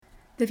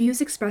The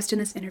views expressed in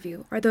this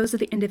interview are those of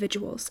the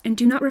individuals and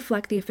do not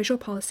reflect the official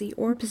policy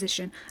or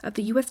position of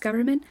the U.S.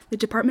 government, the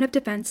Department of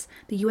Defense,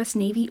 the U.S.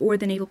 Navy, or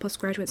the Naval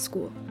Postgraduate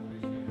School.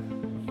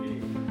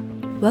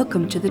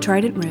 Welcome to the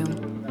Trident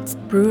Room,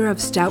 brewer of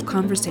stout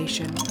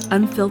conversation,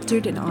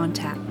 unfiltered and on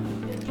tap.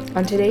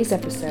 On today's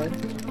episode,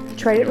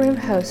 Trident Room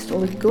host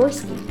Luke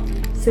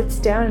Gorski sits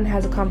down and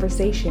has a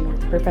conversation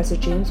with Professor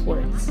James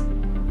Wirtz.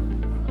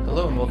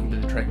 Hello and welcome to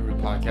the Trident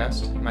Room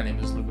podcast. My name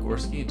is Luke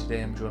Gorski and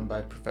today I'm joined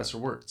by Professor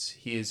Wirtz.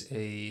 He is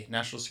a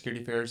National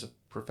Security Affairs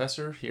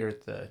professor here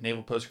at the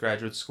Naval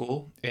Postgraduate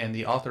School and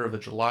the author of a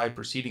July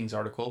Proceedings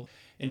article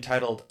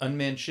entitled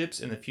Unmanned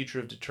Ships and the Future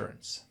of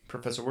Deterrence.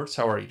 Professor Wirtz,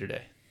 how are you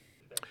today?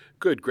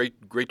 Good. Great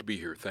to be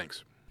here.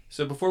 Thanks.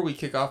 So before we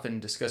kick off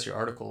and discuss your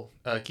article,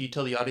 can you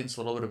tell the audience a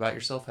little bit about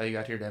yourself, how you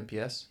got here to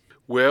MPS?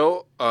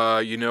 Well,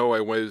 I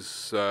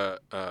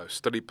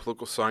studied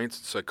political science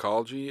and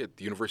psychology at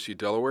the University of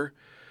Delaware,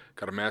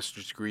 got a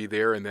master's degree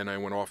there, and then I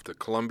went off to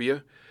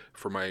Columbia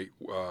for my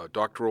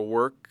doctoral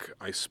work.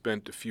 I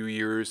spent a few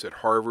years at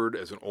Harvard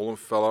as an Olin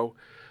Fellow,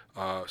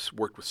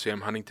 worked with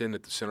Sam Huntington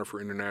at the Center for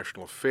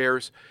International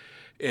Affairs,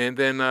 and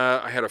then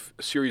I had a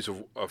series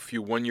of a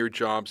few one-year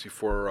jobs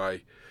before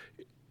I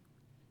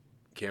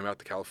came out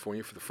to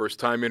California for the first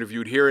time,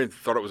 interviewed here, and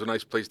thought it was a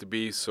nice place to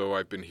be. So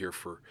I've been here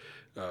for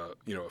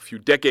a few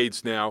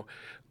decades now,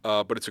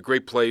 but it's a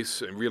great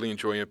place. I really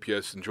enjoy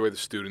MPS, enjoy the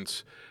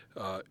students.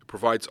 It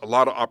provides a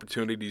lot of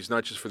opportunities,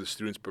 not just for the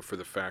students, but for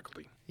the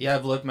faculty. Yeah,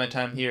 I've loved my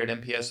time here at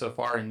MPS so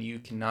far, and you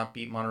cannot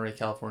beat Monterey,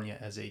 California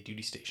as a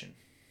duty station.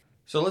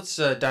 So let's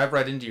dive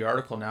right into your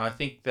article now. I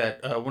think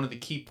that one of the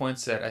key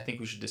points that I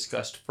think we should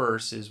discuss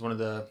first is one of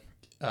the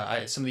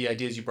some of the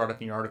ideas you brought up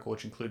in your article,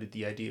 which included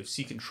the idea of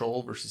sea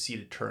control versus sea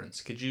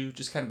deterrence. Could you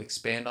just kind of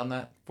expand on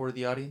that for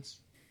the audience?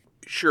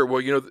 Sure.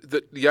 Well,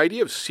 the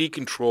idea of sea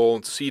control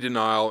and sea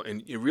denial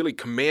and really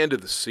command of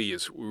the sea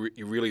is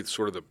really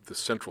sort of the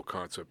central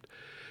concept.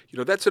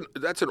 That's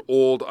an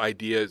old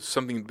idea,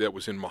 something that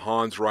was in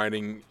Mahan's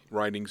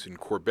writings and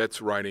Corbett's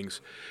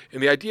writings.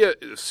 And the idea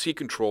of sea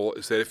control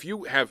is that if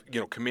you have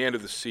command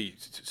of the sea,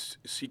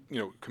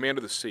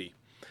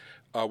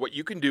 what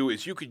you can do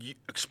is you could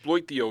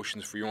exploit the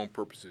oceans for your own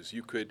purposes.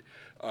 You could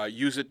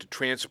use it to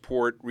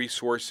transport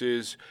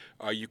resources.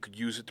 You could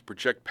use it to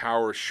project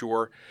power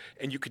ashore,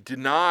 and you could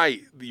deny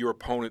your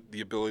opponent the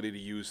ability to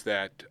use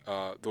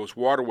those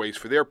waterways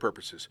for their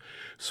purposes.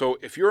 So,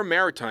 if you're a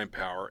maritime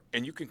power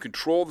and you can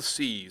control the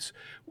seas,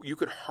 you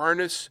could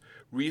harness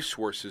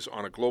resources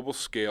on a global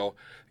scale,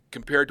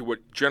 compared to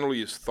what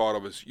generally is thought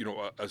of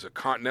as a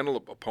continental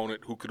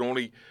opponent who could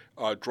only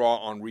draw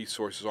on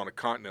resources on a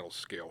continental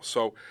scale.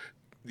 So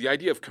the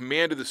idea of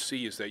command of the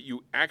sea is that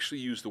you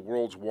actually use the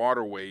world's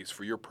waterways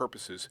for your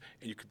purposes,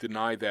 and you could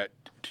deny that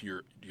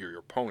to your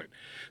opponent.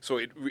 So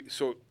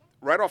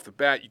right off the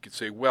bat, you could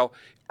say, well,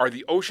 are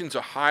the oceans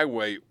a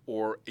highway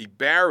or a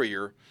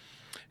barrier?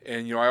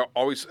 And I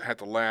always had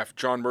to laugh.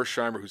 John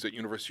Mersheimer, who's at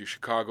University of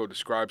Chicago,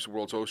 describes the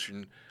world's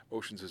oceans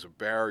as a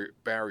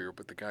barrier,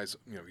 but the guy's,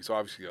 he's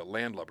obviously a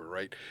landlubber,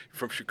 right?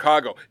 From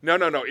Chicago. No,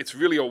 it's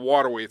really a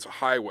waterway, it's a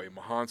highway.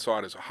 Mahan saw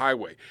it as a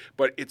highway.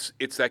 But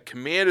it's that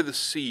command of the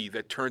sea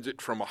that turns it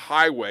from a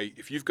highway.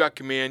 If you've got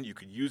command, you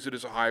could use it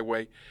as a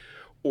highway,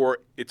 or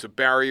it's a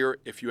barrier.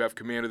 If you have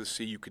command of the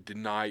sea, you could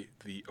deny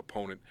the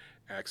opponent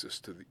access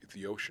to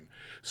the ocean.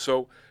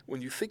 So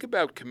when you think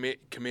about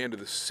command of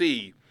the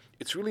sea,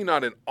 it's really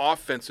not an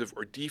offensive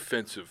or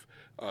defensive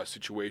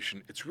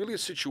situation. It's really a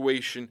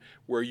situation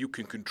where you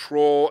can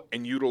control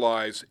and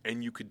utilize,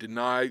 and you could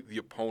deny the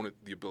opponent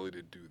the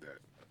ability to do that.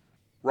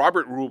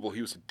 Robert Rubel,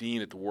 he was a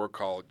dean at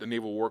the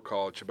Naval War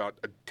College, about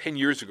 10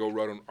 years ago,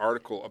 wrote an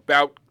article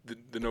about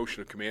the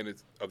notion of command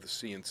of the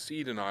sea and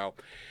sea denial.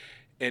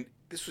 And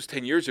this was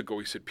 10 years ago.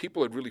 He said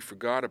people had really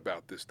forgot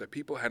about this, that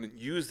people hadn't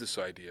used this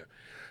idea.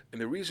 And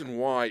the reason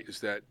why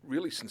is that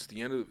really since the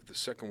end of the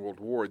Second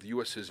World War, the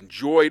U.S. has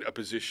enjoyed a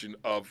position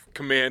of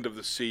command of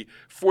the sea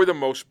for the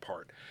most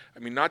part. I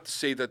mean, not to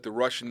say that the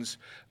Russians,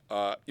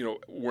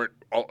 weren't,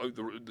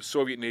 the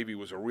Soviet Navy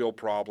was a real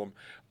problem.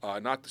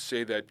 Not to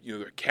say that,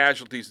 the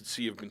casualties at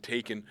sea have been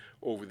taken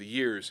over the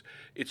years.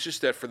 It's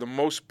just that for the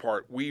most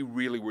part, we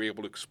really were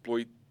able to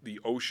exploit the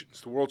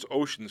oceans, the world's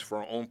oceans, for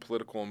our own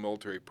political and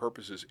military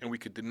purposes, and we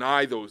could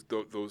deny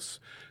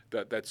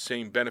that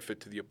same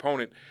benefit to the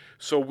opponent.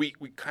 So we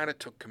kind of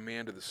took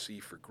command of the sea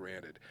for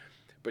granted.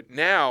 But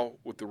now,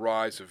 with the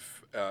rise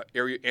of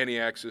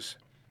anti-access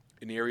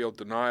and aerial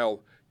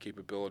denial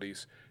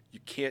capabilities, you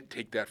can't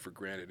take that for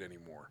granted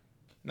anymore.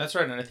 That's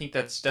right, and I think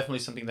that's definitely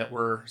something that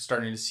we're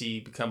starting to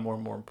see become more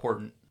and more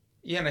important.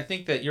 Yeah, and I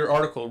think that your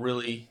article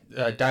really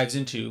dives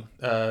into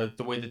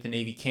the way that the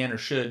Navy can or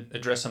should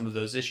address some of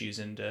those issues.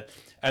 And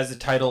as the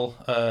title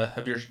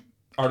of your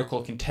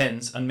article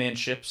contends, unmanned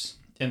ships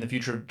and the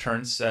future of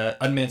deterrence,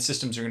 unmanned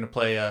systems are going to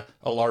play a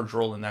large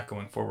role in that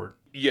going forward.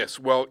 Yes,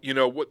 well,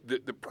 what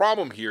the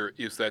problem here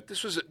is that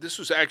this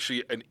was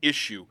actually an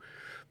issue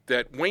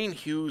that Wayne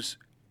Hughes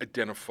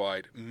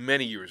identified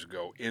many years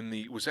ago.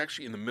 It was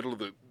actually in the middle of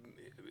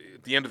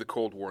the end of the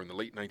Cold War in the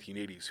late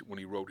 1980s when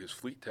he wrote his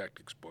Fleet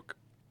Tactics book.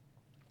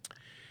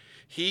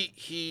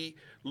 He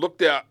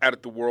looked out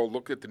at the world,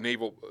 looked at the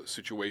naval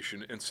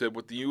situation, and said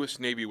what the U.S.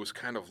 Navy was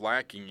kind of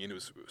lacking in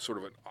was sort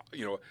of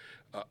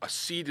a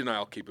sea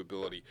denial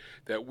capability,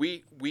 that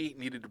we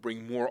needed to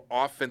bring more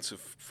offensive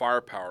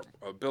firepower,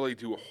 ability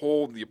to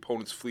hold the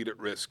opponent's fleet at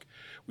risk.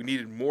 We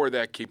needed more of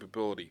that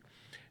capability.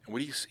 And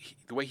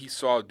the way he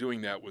saw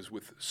doing that was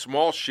with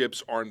small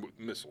ships armed with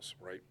missiles,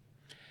 right?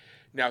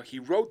 Now, he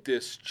wrote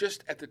this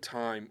just at the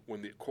time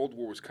when the Cold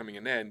War was coming to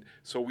an end,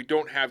 so we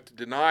don't have to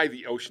deny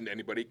the ocean to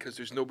anybody because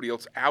there's nobody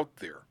else out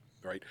there,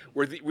 right?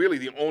 We're really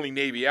the only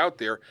Navy out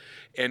there.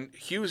 And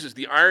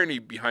the irony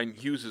behind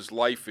Hughes's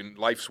life and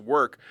life's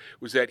work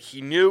was that he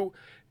knew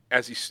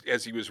as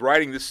he was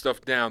writing this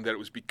stuff down that it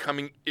was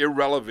becoming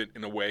irrelevant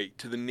in a way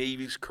to the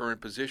Navy's current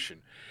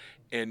position.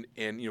 And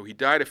he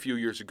died a few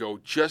years ago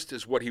just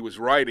as what he was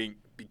writing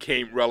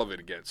became relevant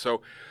again.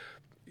 So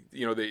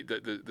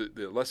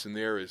the lesson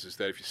there is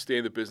that if you stay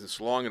in the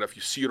business long enough,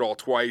 you see it all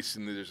twice,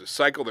 and there's a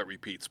cycle that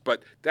repeats.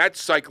 But that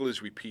cycle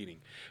is repeating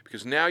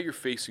because now you're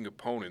facing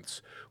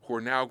opponents who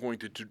are now going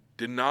to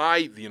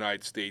deny the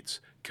United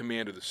States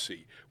command of the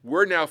sea.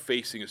 We're now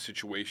facing a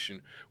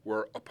situation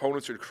where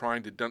opponents are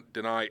trying to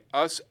deny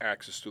us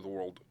access to the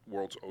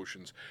world's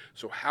oceans.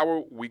 So how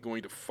are we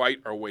going to fight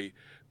our way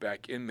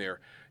back in there?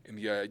 And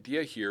the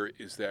idea here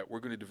is that we're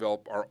going to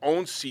develop our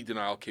own sea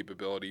denial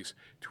capabilities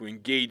to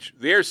engage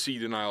their sea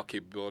denial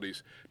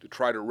capabilities to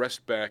try to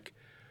wrest back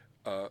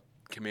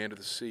command of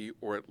the sea,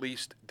 or at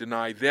least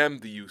deny them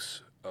the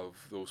use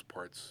of those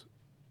parts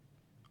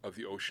of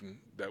the ocean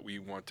that we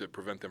want to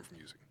prevent them from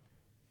using.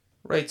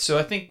 Right. So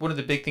I think one of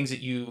the big things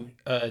that you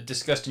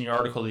discussed in your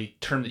article, the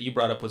term that you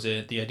brought up was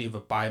the idea of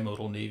a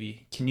bimodal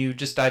Navy. Can you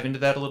just dive into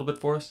that a little bit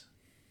for us?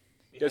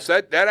 Yes,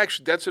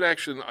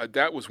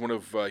 that was one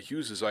of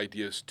Hughes's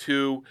ideas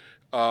too.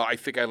 I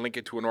think I link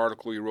it to an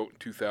article he wrote in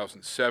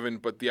 2007.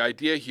 But the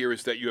idea here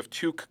is that you have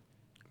two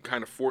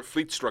kind of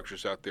fleet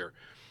structures out there.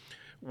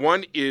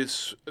 One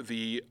is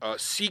the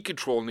Sea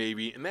Control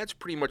Navy, and that's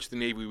pretty much the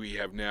Navy we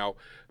have now,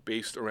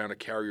 based around a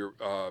carrier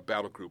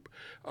battle group.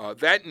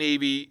 That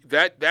Navy,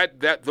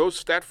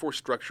 that force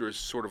structure is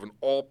sort of an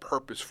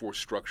all-purpose force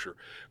structure.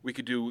 We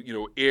could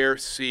do air,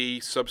 sea,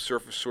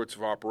 subsurface sorts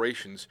of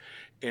operations,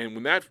 and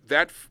when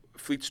that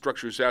fleet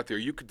structure is out there,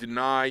 you could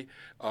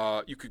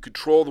you could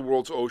control the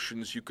world's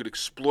oceans, you could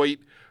exploit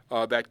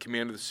that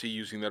command of the sea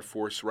using that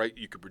force, right?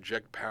 You could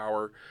project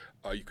power.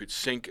 You could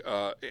sink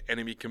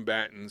enemy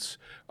combatants.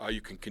 You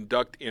can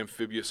conduct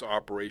amphibious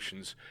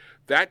operations.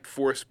 That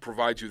force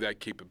provides you that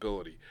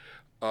capability.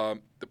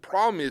 The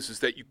problem is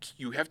that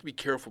you have to be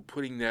careful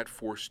putting that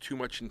force too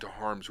much into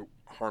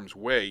harm's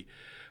way.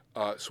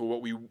 So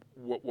what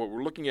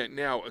we're looking at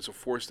now is a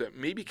force that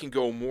maybe can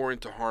go more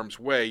into harm's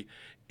way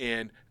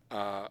and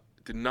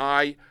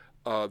deny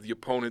the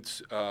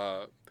opponent's,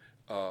 to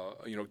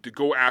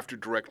go after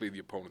directly the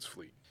opponent's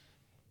fleet.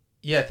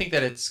 Yeah, I think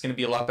that it's going to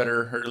be a lot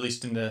better, or at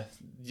least in the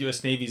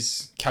U.S.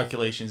 Navy's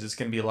calculations, it's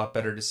going to be a lot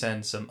better to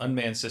send some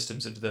unmanned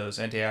systems into those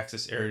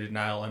anti-access area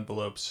denial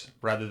envelopes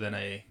rather than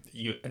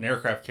an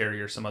aircraft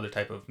carrier or some other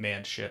type of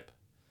manned ship.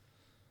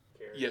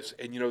 Yes,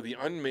 and the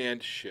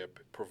unmanned ship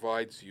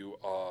provides you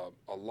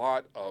a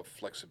lot of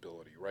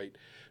flexibility, right?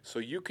 So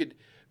you could,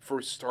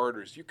 for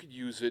starters,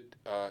 use it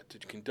to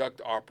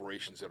conduct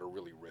operations that are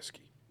really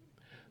risky.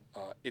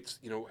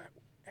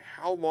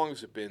 How long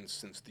has it been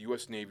since the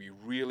U.S. Navy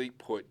really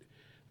put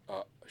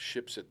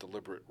ships at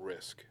deliberate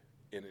risk?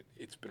 And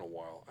it's been a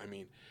while. I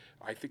mean,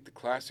 I think the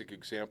classic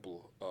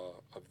example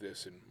of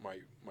this, and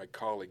my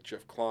colleague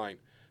Jeff Klein,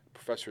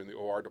 professor in the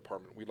OR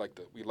department,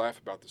 we laugh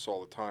about this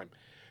all the time.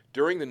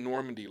 During the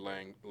Normandy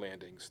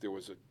landings, there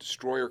was a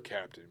destroyer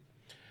captain,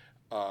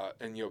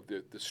 and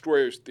the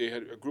destroyers, they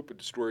had a group of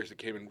destroyers that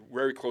came in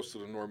very close to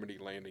the Normandy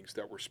landings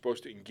that were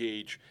supposed to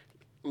engage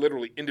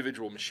literally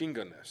individual machine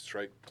gun nests,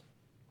 right?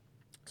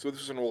 So this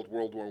was an old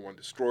World War I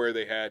destroyer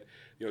they had.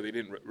 They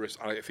didn't risk.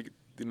 I think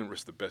they didn't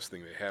risk the best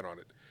thing they had on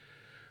it.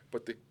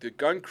 But the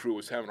gun crew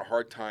was having a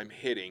hard time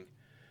hitting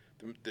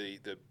the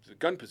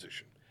gun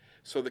position.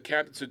 So the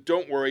captain said,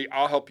 "Don't worry,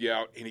 I'll help you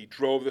out." And he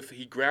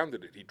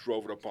grounded it. He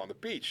drove it up on the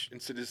beach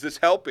and said, "Is this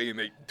helping?" And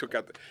they took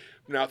out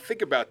Now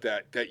think about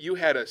that. That you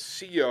had a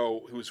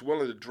CO who was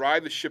willing to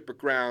drive the ship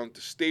aground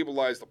to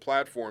stabilize the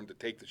platform to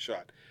take the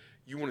shot.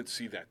 You wouldn't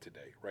see that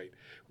today, right?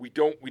 We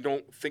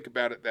don't think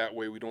about it that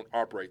way. We don't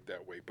operate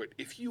that way. But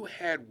if you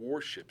had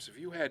warships, if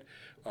you had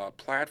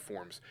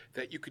platforms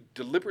that you could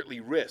deliberately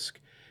risk,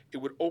 it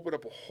would open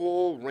up a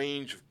whole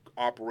range of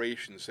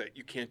operations that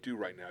you can't do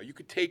right now. You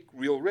could take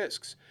real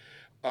risks.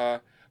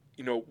 What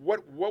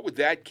would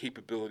that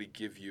capability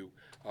give you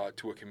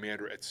to a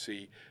commander at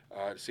sea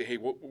to say, hey,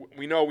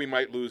 we know we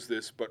might lose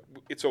this, but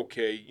it's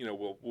okay.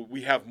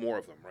 We have more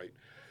of them, right?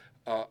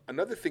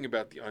 Another thing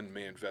about the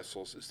unmanned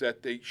vessels is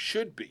that they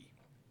should be,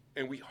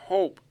 and we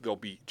hope they'll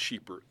be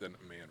cheaper than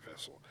a manned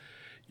vessel.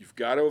 You've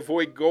got to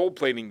avoid gold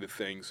plating the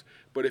things,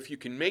 but if you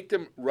can make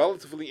them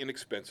relatively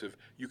inexpensive,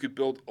 you could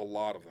build a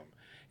lot of them.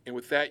 And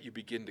with that, you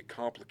begin to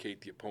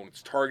complicate the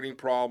opponent's targeting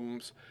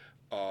problems.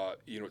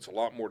 It's a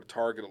lot more to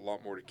target, a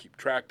lot more to keep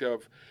track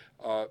of.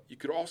 You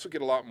could also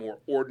get a lot more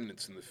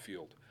ordnance in the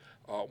field.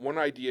 One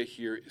idea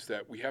here is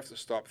that we have to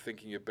stop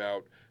thinking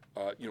about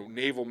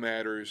naval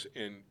matters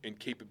and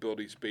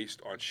capabilities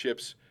based on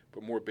ships,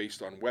 but more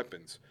based on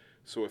weapons.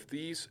 So if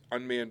these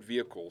unmanned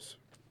vehicles,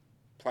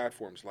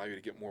 platforms, allow you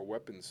to get more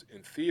weapons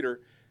in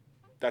theater,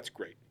 that's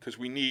great, because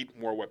we need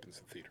more weapons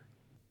in theater.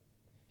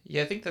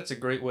 Yeah, I think that's a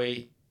great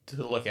way to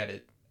look at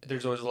it.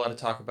 There's always a lot of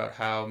talk about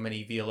how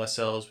many VLS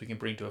cells we can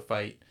bring to a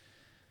fight.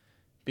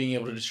 Being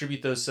able to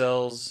distribute those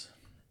cells,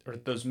 or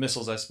those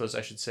missiles, I suppose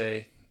I should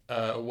say,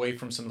 away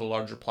from some of the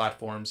larger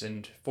platforms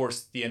and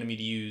force the enemy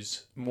to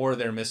use more of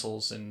their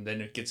missiles, and then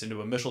it gets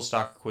into a missile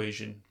stock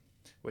equation,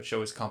 which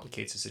always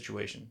complicates the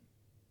situation.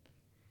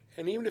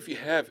 And even if you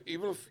have,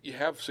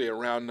 say, a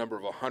round number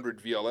of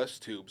 100 VLS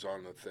tubes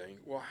on the thing,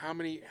 well, how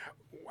many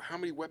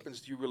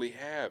weapons do you really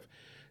have?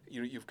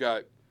 You've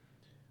got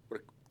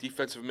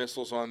defensive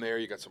missiles on there.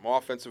 You got some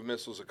offensive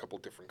missiles, a couple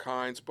different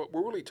kinds, but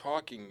we're really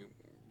talking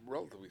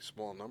relatively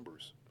small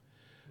numbers.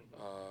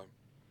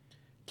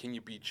 Can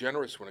you be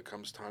generous when it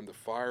comes time to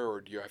fire,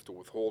 or do you have to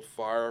withhold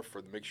fire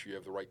to make sure you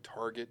have the right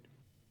target?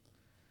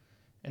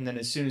 And then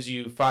as soon as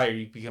you fire,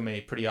 you become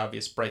a pretty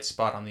obvious bright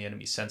spot on the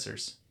enemy's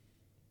sensors.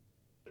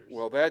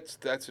 Well,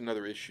 that's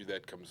another issue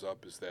that comes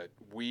up, is that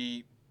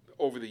we,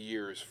 over the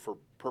years, for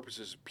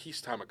purposes of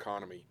peacetime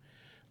economy,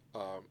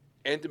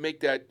 and to make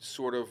that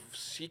sort of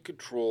sea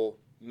control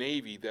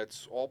Navy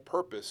that's all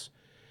purpose,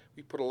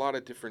 we put a lot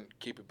of different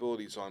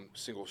capabilities on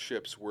single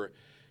ships where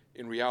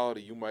in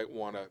reality you might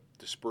want to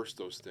disperse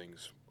those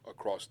things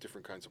across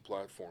different kinds of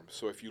platforms.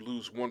 So if you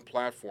lose one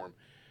platform,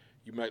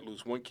 you might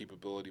lose one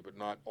capability but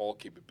not all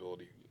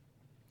capability.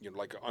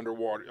 Like an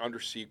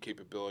undersea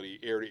capability,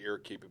 air-to-air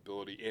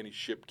capability,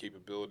 anti-ship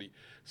capability,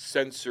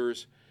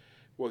 sensors.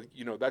 Well,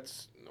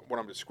 that's what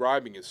I'm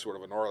describing is sort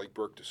of an Arleigh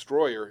Burke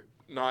destroyer.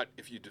 Not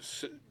if you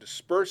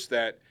disperse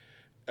that,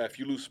 if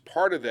you lose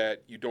part of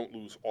that, you don't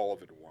lose all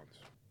of it at once.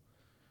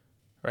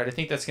 Right, I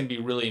think that's going to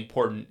be really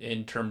important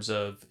in terms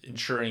of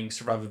ensuring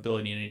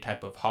survivability in any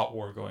type of hot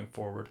war going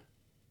forward.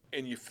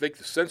 And you think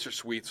the sensor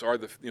suites are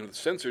the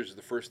sensors are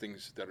the first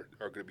things that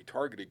are going to be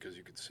targeted because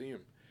you can see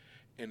them.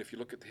 And if you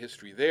look at the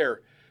history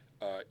there,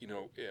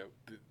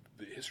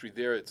 the history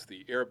there, it's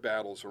the air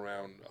battles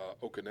around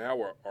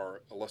Okinawa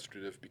are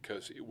illustrative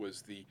because it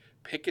was the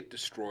picket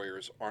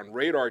destroyers on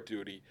radar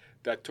duty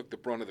that took the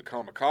brunt of the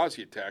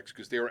kamikaze attacks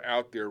because they were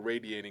out there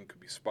radiating, could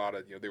be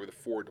spotted. They were the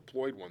forward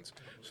deployed ones.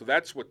 So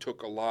that's what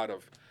took a lot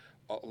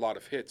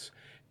of hits.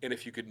 And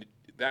if you could,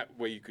 that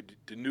way you could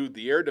denude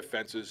the air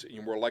defenses, and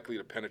you're more likely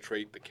to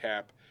penetrate the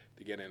cap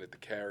to get in at the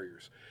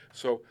carriers.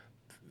 So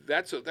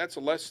that's a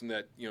lesson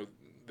that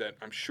that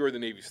I'm sure the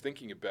Navy's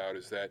thinking about,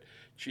 is that,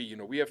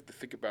 we have to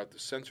think about the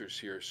sensors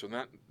here, so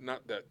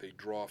not that they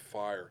draw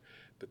fire,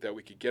 but that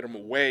we could get them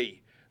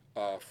away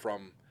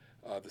from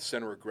the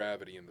center of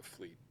gravity in the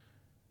fleet.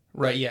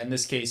 Right, yeah, in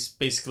this case,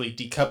 basically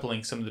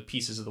decoupling some of the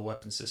pieces of the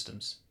weapon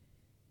systems.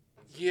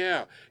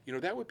 Yeah,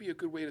 that would be a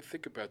good way to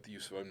think about the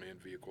use of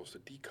unmanned vehicles, to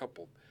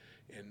decouple.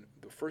 And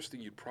the first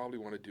thing you'd probably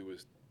want to do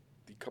is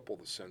decouple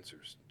the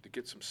sensors, to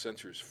get some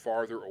sensors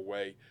farther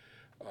away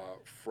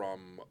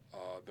from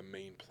the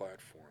main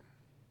platform.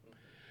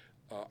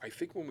 I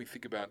think when we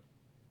think about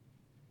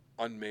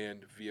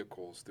unmanned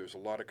vehicles, there's a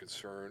lot of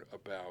concern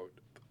about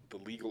the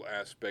legal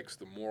aspects,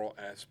 the moral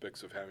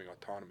aspects of having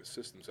autonomous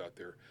systems out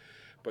there.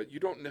 But you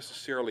don't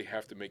necessarily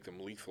have to make them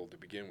lethal to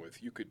begin with.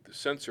 The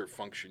sensor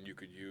function you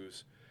could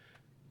use,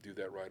 do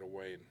that right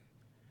away,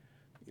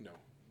 and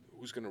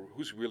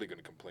who's really going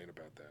to complain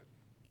about that?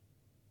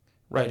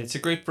 Right, it's a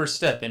great first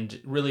step, and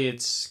really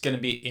it's going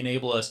to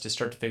enable us to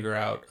start to figure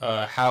out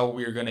how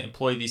we're going to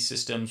employ these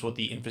systems, what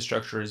the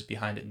infrastructure is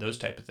behind it, and those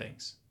type of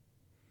things.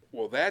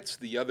 Well, that's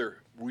the other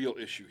real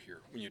issue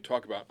here when you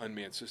talk about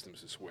unmanned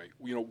systems this way.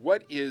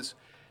 What is,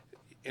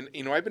 and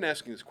I've been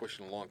asking this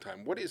question a long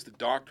time, what is the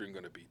doctrine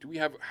going to be?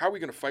 How are we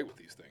going to fight with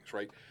these things,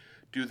 right?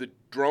 Do the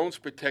drones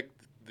protect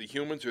the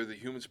humans, or the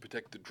humans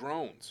protect the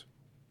drones?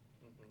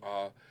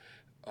 How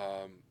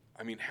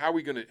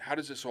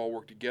does this all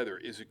work together?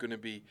 Is it going to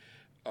be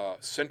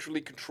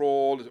centrally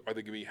controlled? Are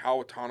they going to be,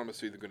 how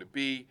autonomous are they going to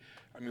be?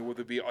 Will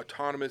they be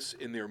autonomous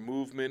in their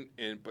movement,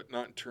 but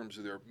not in terms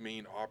of their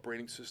main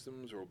operating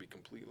systems, or will be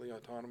completely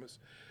autonomous?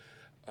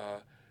 I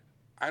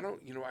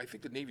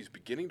think the Navy's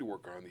beginning to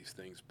work on these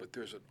things, but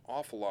there's an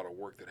awful lot of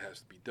work that has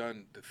to be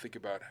done to think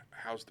about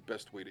how's the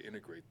best way to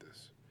integrate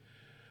this.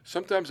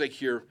 Sometimes I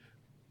hear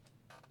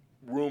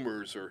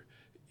rumors or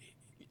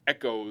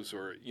echoes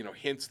or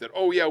hints that,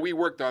 oh yeah, we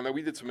worked on that,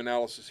 we did some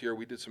analysis here,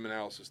 we did some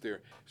analysis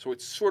there. So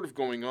it's sort of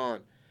going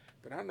on,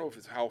 but I don't know if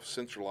it's how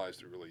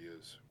centralized it really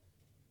is.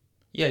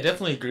 Yeah, I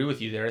definitely agree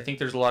with you there. I think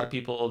there's a lot of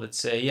people that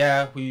say,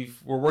 yeah,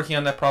 we're working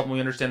on that problem, we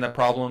understand that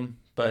problem,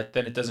 but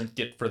then it doesn't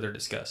get further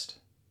discussed.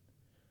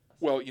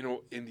 Well,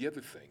 and the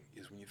other thing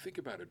is when you think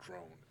about a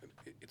drone,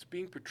 it's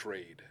being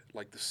portrayed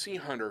like the Sea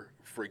Hunter,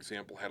 for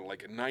example, had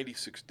like a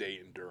 96-day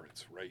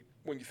endurance, right?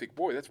 When you think,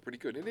 boy, that's pretty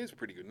good. It is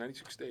pretty good,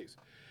 96 days.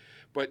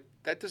 But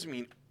that doesn't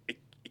mean it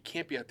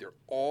can't be out there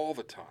all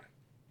the time.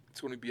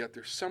 It's going to be out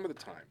there some of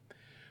the time.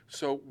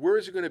 So where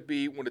is it going to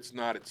be when it's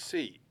not at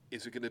sea?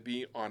 Is it going to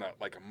be on a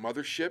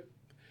mothership?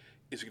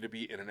 Is it going to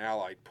be in an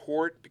allied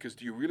port? Because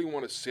do you really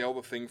want to sail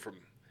the thing from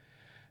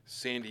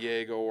San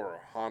Diego or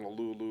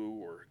Honolulu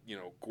or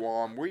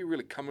Guam? Where are you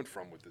really coming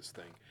from with this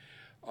thing?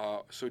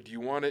 So do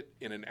you want it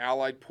in an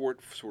allied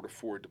port, sort of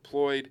forward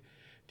deployed?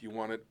 Do you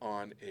want it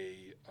on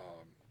a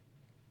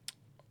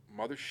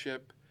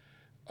mothership?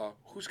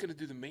 Who's going to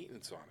do the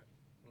maintenance on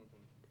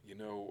it?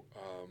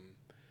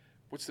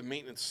 What's the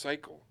maintenance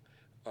cycle?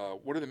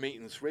 What are the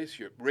maintenance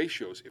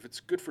ratios? If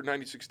it's good for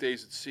 96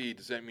 days at sea,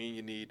 does that mean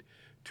you need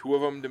 2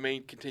 of them to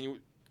maintain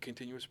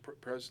continuous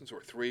presence,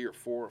 or 3 or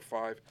 4 or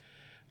 5?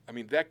 I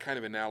mean, that kind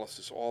of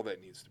analysis, all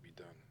that needs to be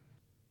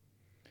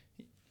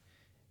done.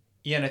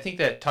 Yeah, and I think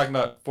that talking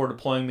about forward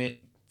deployment,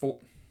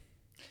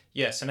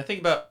 yes, and I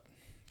think about,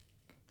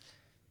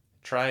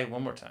 try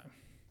one more time.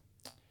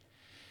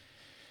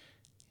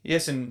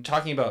 Yes, and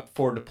talking about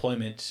forward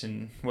deployment,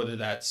 and whether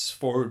that's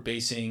forward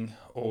basing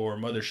or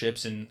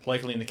motherships, and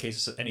likely in the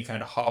case of any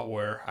kind of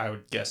hotware, I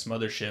would guess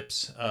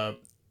motherships.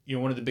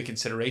 One of the big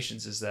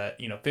considerations is that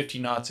 50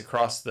 knots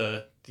across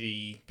the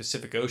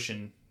Pacific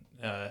Ocean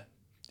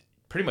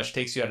pretty much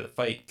takes you out of the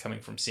fight, coming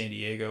from San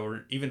Diego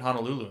or even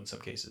Honolulu in some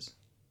cases.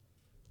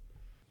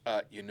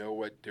 You know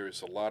what?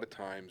 There's a lot of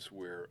times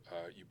where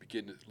you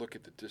begin to look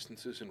at the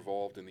distances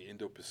involved in the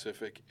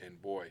Indo-Pacific,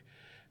 and boy,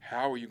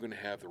 how are you going to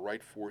have the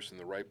right force in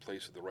the right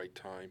place at the right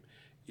time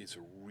I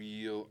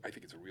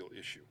think it's a real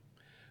issue.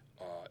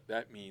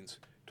 That means,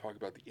 talk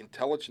about the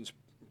intelligence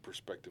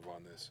perspective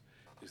on this,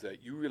 is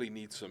that you really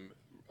need some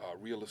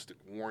realistic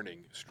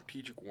warning,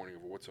 strategic warning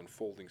of what's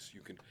unfolding, so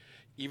you can,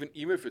 even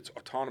if it's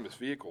autonomous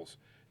vehicles,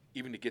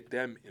 even to get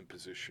them in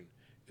position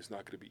is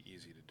not going to be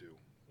easy to do.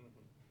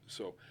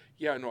 So,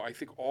 I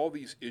think all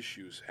these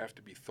issues have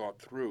to be thought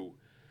through,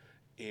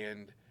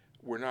 and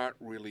we're not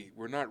really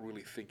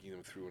thinking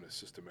them through in a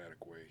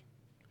systematic way.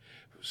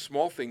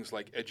 Small things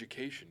like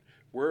education,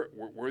 where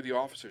are the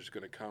officers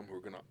going to come who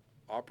are going to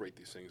operate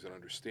these things and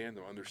understand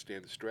them,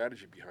 understand the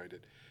strategy behind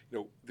it?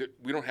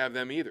 We don't have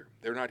them either.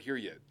 They're not here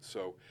yet.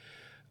 So,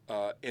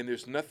 and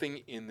there's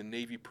nothing in the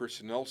Navy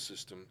personnel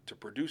system to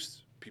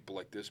produce people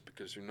like this,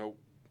 because there are no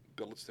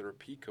billets that are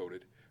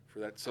P-coded for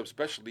that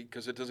subspecialty,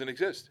 because it doesn't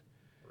exist.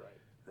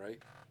 Right?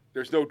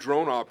 There's no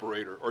drone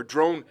operator or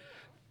drone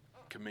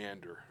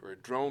commander or a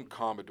drone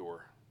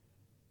commodore.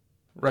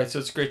 Right, so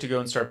it's great to go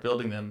and start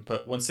building them,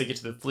 but once they get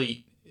to the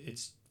fleet,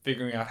 it's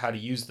figuring out how to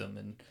use them.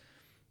 And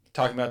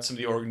talking about some of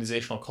the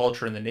organizational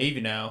culture in the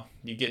Navy now,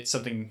 you get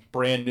something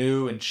brand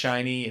new and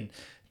shiny, and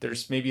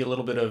there's maybe a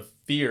little bit of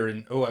fear,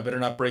 and I better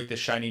not break this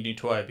shiny new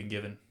toy I've been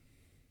given.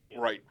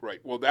 Right.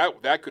 Well,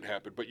 that could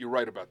happen, but you're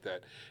right about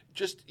that.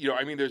 Just,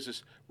 there's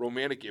this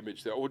romantic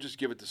image that we'll just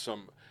give it to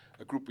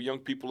a group of young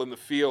people in the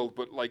field,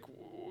 but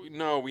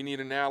no, we need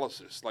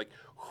analysis.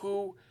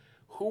 Who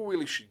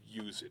really should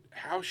use it?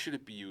 How should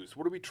it be used?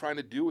 What are we trying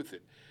to do with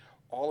it?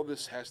 All of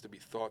this has to be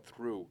thought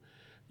through.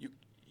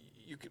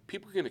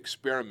 People can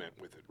experiment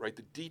with it, right?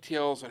 The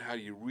details on how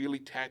you really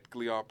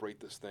tactically operate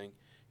this thing,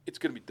 it's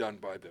going to be done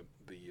by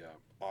the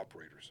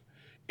operators.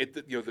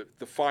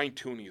 The fine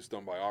tuning is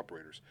done by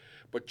operators,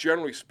 but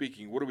generally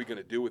speaking, what are we going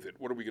to do with it?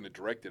 What are we going to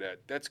direct it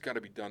at? That's got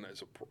to be done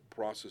as a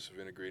process of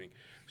integrating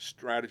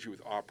strategy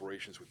with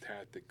operations, with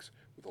tactics,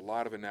 with a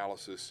lot of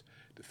analysis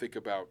to think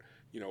about,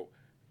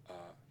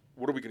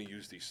 what are we going to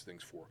use these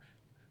things for?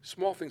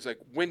 Small things like,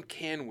 when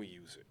can we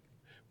use it?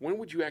 When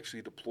would you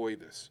actually deploy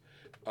this?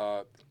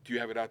 Do you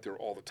have it out there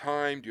all the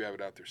time? Do you have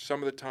it out there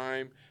some of the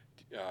time?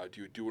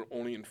 Do you do it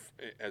only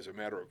as a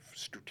matter of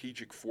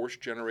strategic force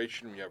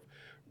generation when you have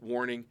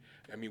warning?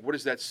 What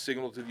does that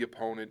signal to the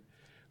opponent?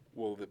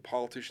 Will the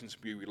politicians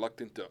be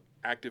reluctant to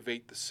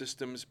activate the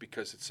systems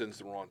because it sends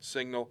the wrong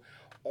signal?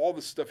 All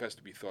this stuff has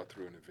to be thought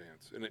through in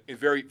advance, and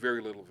very,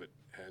 very little of it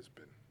has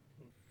been.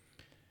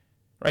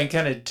 Right, and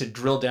kind of to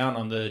drill down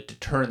on the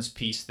deterrence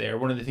piece there,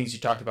 one of the things you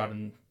talked about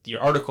in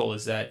your article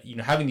is that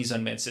having these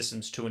unmanned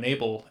systems to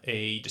enable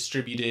a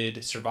distributed,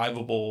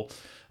 survivable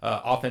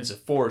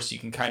offensive force, you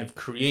can kind of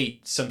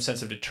create some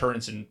sense of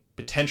deterrence and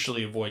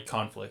potentially avoid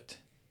conflict.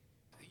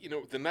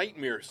 The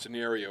nightmare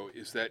scenario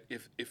is that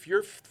if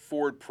your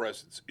forward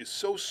presence is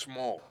so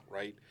small,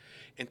 right,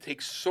 and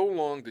takes so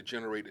long to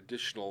generate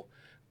additional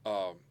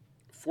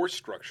force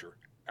structure,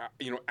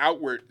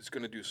 outward is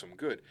going to do some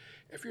good.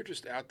 If you're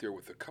just out there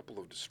with a couple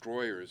of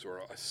destroyers or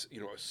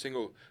a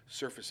single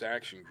surface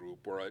action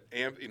group, or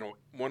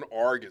one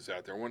ARG is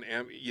out there, one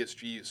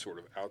ESG is sort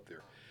of out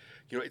there,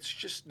 it's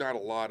just not a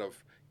lot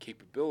of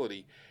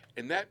capability,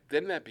 and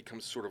that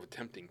becomes sort of a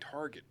tempting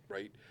target,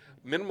 right?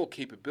 Minimal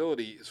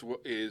capability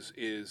is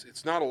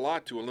it's not a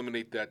lot to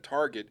eliminate that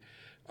target,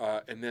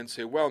 and then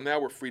say, well, now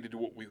we're free to do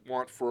what we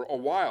want for a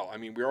while.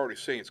 We're already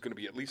saying it's going to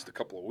be at least a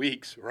couple of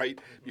weeks, right,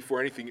 before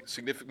anything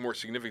more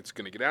significant is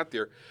going to get out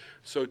there.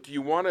 So do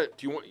you want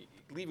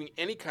leaving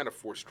any kind of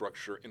force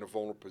structure in a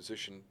vulnerable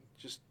position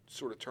just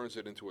sort of turns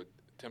it into a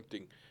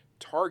tempting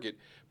target,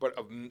 but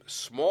a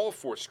small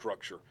force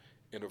structure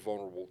in a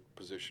vulnerable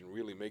position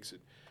really makes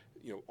it,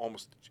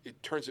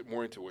 it turns it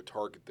more into a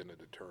target than a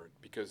deterrent,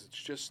 because it's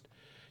just,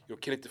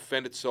 Can it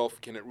defend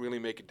itself? Can it really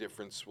make a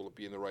difference? Will it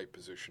be in the right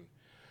position?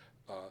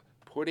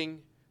 Putting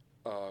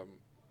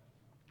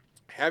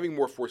having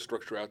more force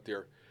structure out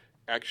there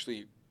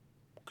actually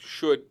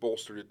should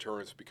bolster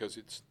deterrence because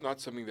it's not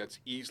something that's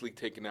easily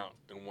taken out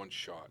in one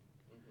shot.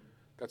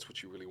 That's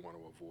what you really want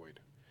to avoid.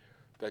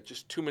 That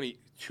just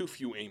too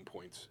few aim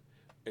points,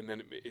 and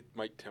then it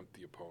might tempt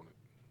the opponent.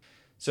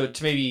 So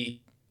to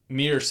maybe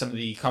mirror some of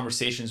the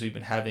conversations we've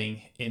been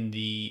having in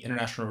the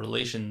international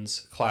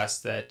relations class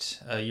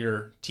that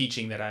you're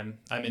teaching that I'm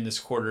in this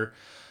quarter,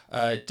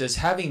 does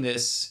having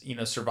this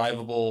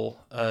survivable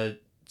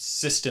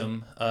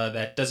system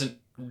that doesn't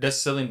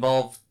necessarily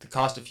involve the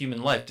cost of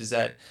human life, does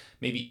that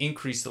maybe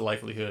increase the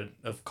likelihood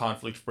of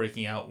conflict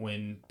breaking out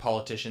when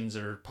politicians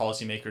or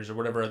policymakers or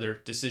whatever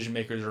other decision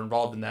makers are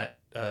involved in that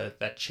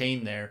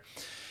chain there?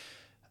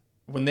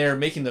 When they're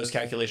making those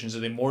calculations,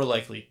 are they more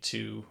likely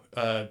to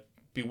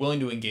be willing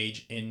to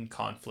engage in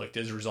conflict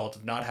as a result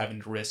of not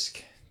having to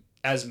risk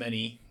as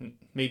many,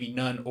 maybe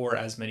none or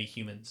as many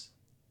humans?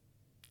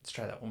 Let's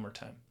try that one more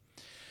time.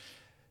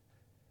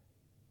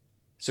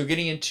 So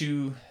getting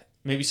into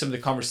maybe some of the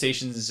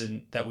conversations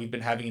that we've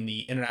been having in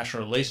the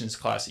international relations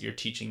class that you're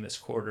teaching this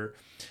quarter,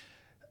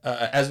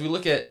 as we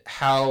look at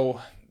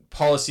how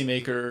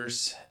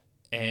policymakers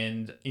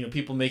and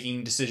people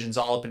making decisions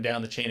all up and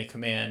down the chain of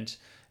command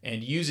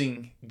and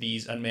using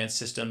these unmanned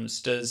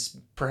systems, does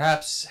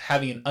perhaps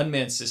having an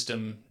unmanned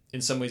system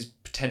in some ways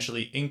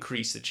potentially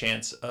increase the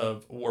chance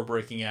of war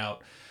breaking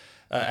out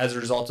as a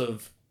result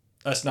of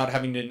us not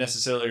having to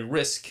necessarily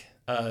risk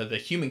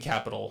the human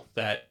capital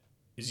that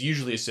is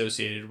usually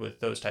associated with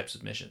those types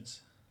of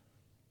missions?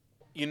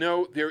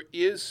 People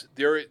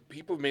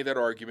have made that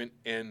argument,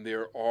 and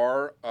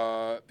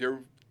I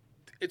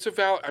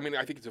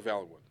think it's a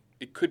valid one.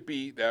 It could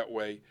be that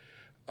way.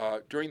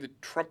 During the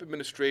Trump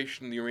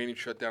administration, the Iranians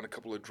shut down a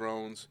couple of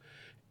drones,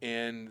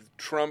 and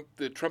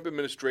the Trump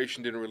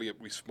administration didn't really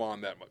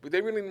respond that much. But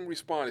they really didn't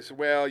respond. They said,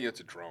 well, yeah,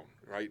 it's a drone,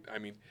 right? I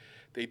mean,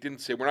 they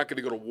didn't say, we're not going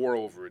to go to war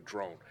over a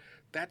drone.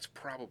 That's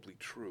probably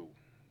true.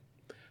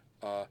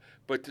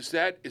 But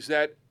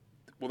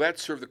will that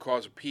serve the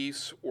cause of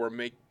peace or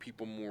make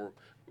people more,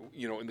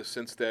 in the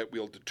sense that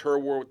we'll deter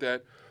war with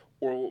that,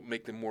 or will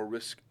make them more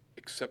risk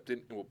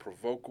acceptant and will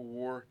provoke a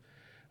war?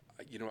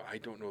 I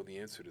don't know the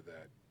answer to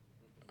that.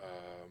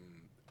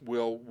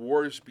 Will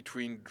wars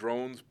between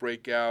drones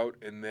break out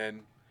and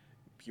then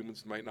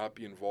humans might not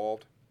be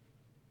involved?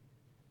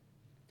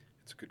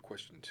 It's a good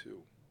question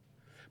too.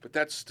 But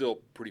that's still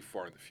pretty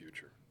far in the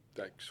future,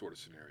 that sort of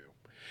scenario.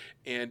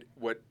 And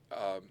what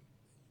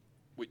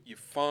you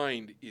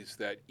find is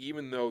that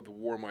even though the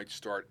war might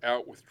start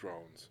out with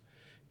drones,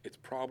 it's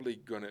probably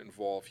going to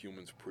involve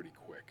humans pretty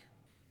quick.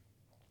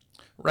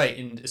 Right,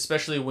 and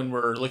especially when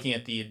we're looking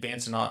at the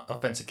advanced and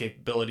offensive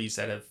capabilities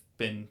that have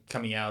been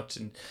coming out.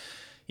 And,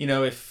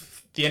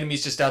 if the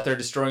enemy's just out there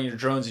destroying your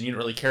drones and you don't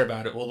really care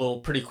about it, well, they'll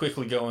pretty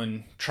quickly go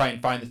and try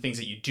and find the things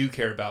that you do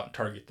care about and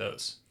target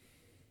those.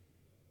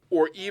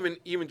 Or even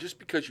just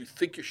because you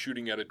think you're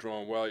shooting at a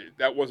drone, well,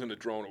 that wasn't a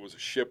drone, it was a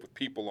ship with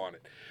people on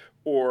it.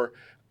 Or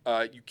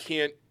you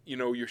can't,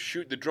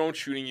 the drone's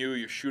shooting you,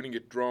 you're shooting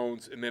at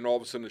drones, and then all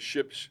of a sudden the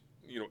ship,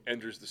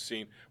 enters the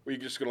scene. Well,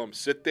 you're just going to let them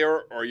sit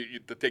there, or you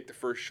to take the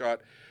first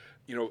shot.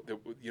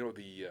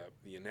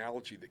 The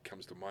analogy that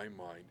comes to my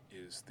mind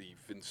is the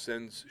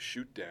Vincennes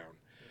shoot down,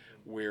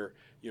 where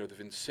the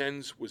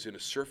Vincennes was in a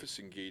surface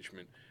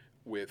engagement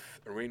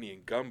with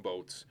Iranian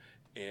gunboats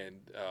and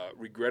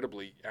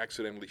regrettably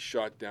accidentally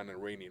shot down an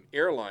Iranian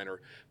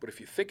airliner. But if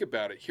you think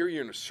about it, here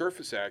you're in a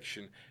surface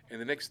action, and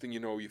the next thing you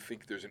know, you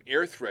think there's an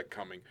air threat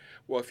coming.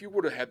 Well, if you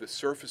would have had the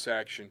surface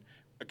action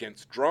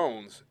against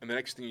drones, and the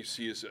next thing you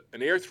see is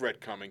an air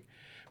threat coming,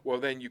 well,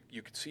 then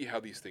you could see how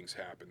these things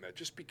happen. That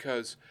just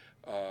because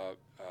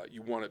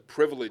you want to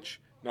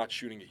privilege not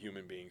shooting at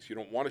human beings, you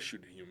don't want to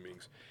shoot at human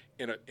beings,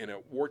 in a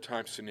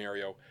wartime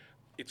scenario,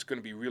 it's going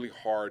to be really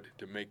hard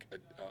to make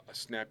a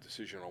snap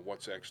decision on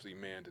what's actually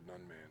manned and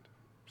unmanned.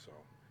 So,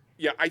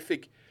 yeah, I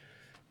think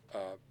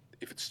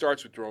if it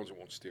starts with drones, it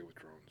won't stay with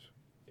drones.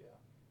 Yeah.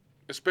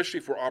 Especially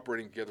if we're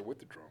operating together with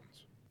the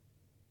drones.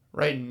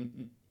 Right,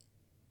 and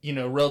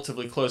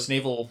relatively close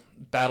naval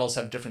battles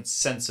have a different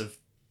sense of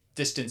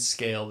distance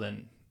scale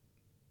than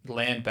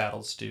land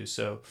battles do.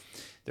 So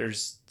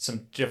there's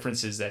some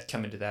differences that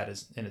come into that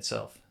in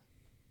itself.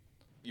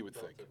 You would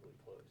think.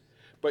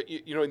 But,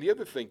 and the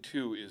other thing,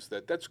 too, is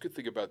that's a good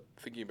thing about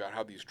thinking about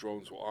how these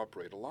drones will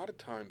operate. A lot of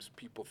times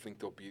people think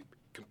they'll be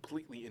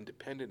completely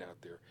independent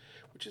out there,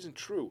 which isn't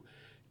true.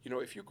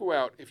 If you go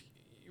out, if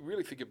you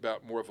really think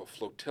about more of a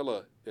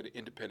flotilla than an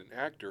independent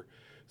actor,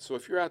 so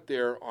if you're out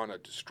there on a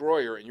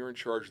destroyer and you're in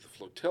charge of the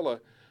flotilla,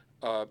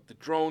 the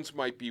drones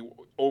might be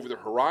over the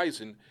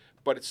horizon,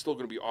 but it's still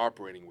going to be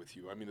operating with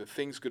you. I mean, the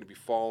thing's going to be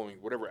following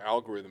whatever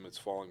algorithm it's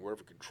following,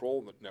 whatever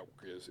control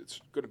network is.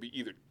 It's going to be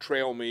either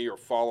trail me or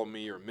follow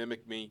me or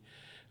mimic me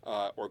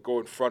or go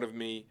in front of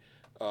me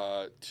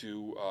or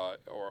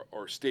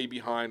stay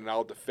behind, and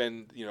I'll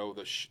defend,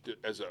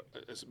 as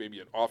maybe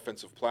an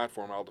offensive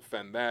platform, I'll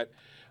defend that.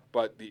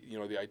 But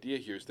the idea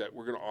here is that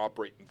we're going to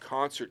operate in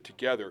concert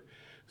together,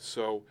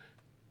 so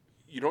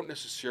you don't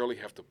necessarily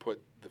have to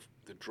put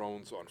the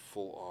drones on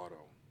full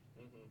auto.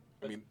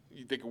 I mean,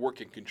 they can work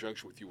in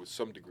conjunction with you with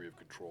some degree of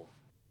control.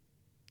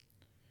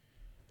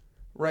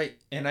 Right,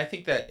 and I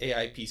think that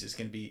AI piece is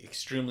going to be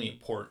extremely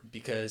important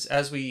because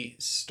as we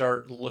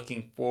start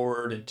looking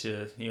forward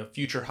into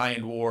future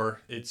high-end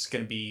war, it's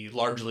going to be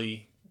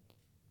largely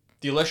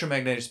the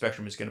electromagnetic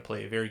spectrum is going to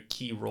play a very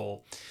key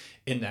role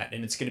in that,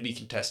 and it's going to be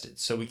contested.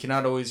 So we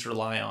cannot always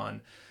rely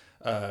on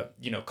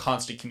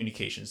constant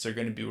communications.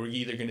 We're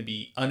either going to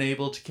be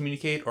unable to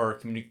communicate, or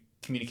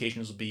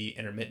communications will be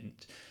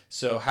intermittent.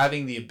 So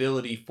having the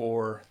ability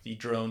for the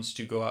drones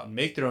to go out and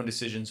make their own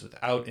decisions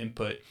without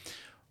input,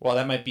 while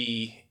that might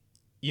be,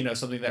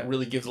 something that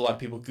really gives a lot of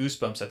people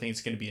goosebumps, I think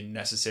it's going to be a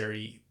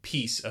necessary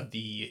piece of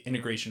the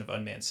integration of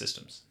unmanned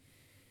systems.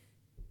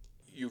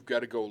 You've got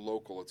to go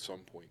local at some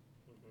point.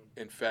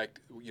 In fact,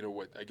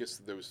 I guess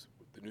there was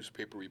the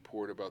newspaper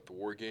report about the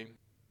war game.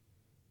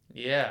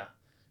 Yeah,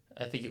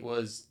 I think it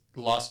was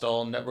lost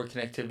all network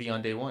connectivity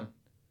on day one.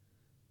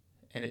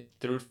 And it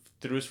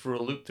threw us for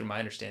a loop, through my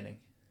understanding.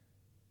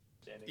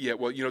 Yeah,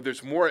 well,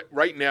 there's more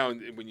right now.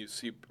 When you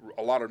see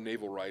a lot of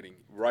naval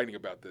writing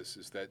about this,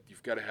 is that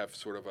you've got to have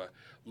sort of a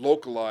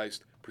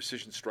localized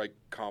precision strike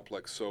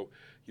complex. So,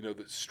 the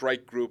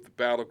strike group, the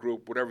battle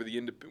group, whatever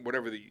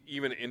the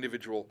even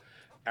individual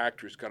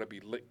actor's got to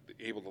be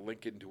able to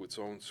link into its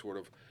own sort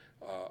of,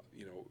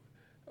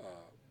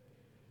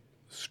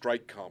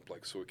 strike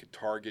complex, so it can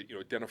target,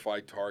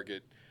 identify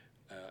target,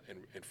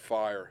 and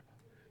fire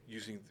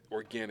using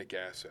organic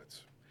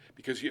assets.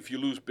 Because if you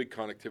lose big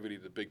connectivity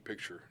to the big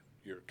picture,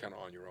 you're kind of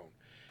on your own.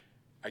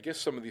 I guess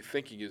some of the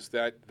thinking is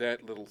that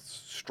little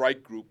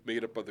strike group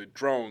made up of the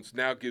drones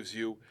now gives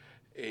you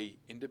a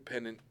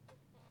independent,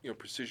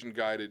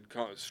 precision-guided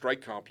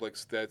strike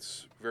complex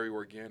that's very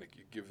organic.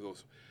 You give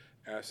those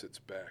assets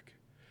back.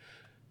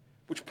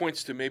 Which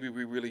points to maybe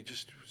we really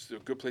just, a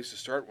good place to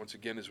start, once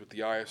again, is with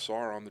the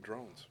ISR on the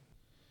drones.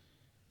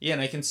 Yeah,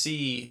 and I can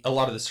see a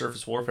lot of the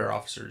surface warfare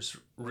officers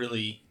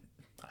really,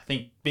 I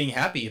think, being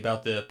happy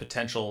about the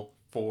potential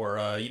for,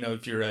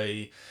 if you're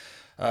a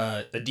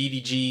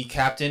DDG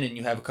captain and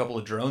you have a couple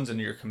of drones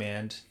under your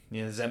command,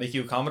 does that make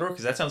you a Commodore?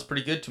 Because that sounds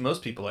pretty good to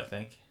most people, I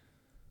think.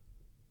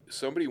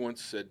 Somebody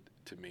once said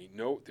to me,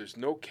 "No, there's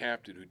no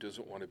captain who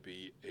doesn't want to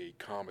be a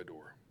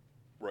Commodore."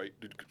 Right.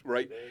 There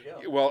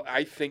you go. Well,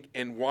 I think,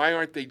 and why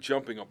aren't they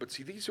jumping on? But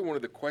see, these are some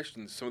of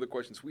the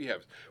questions we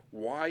have.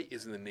 Why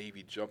isn't the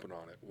Navy jumping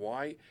on it?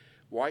 Why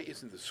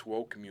isn't the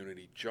SWO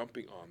community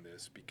jumping on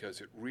this?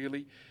 Because it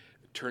really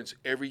turns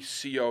every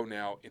CO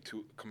now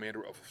into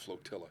commander of a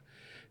flotilla.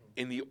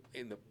 In the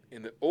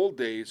old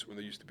days, when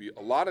there used to be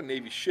a lot of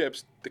Navy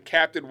ships, the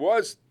captain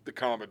was the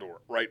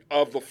Commodore, right,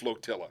 of the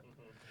flotilla.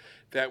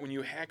 That when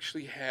you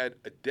actually had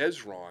a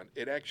Desron,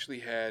 it actually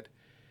had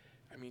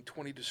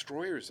 20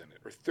 destroyers in it,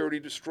 or 30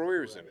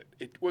 destroyers in it.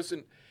 It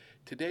wasn't,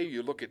 today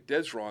you look at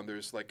Desron,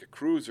 there's like a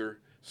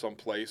cruiser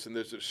someplace, and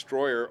there's a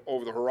destroyer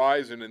over the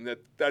horizon, and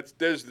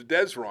there's the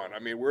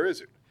Desron. Where is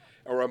it?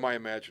 Or am I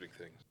imagining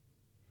things?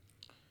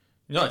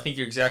 No, I think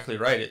you're exactly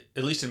right.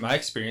 At least in my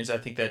experience, I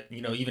think that,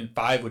 even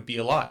 5 would be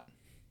a lot.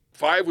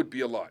 5 would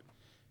be a lot.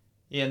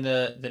 Yeah, and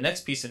the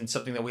next piece, and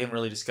something that we haven't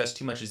really discussed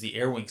too much, is the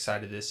air wing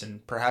side of this,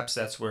 and perhaps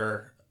that's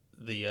where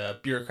the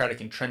bureaucratic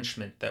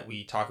entrenchment that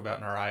we talk about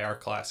in our IR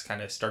class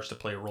kind of starts to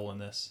play a role in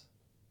this.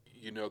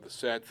 The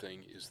sad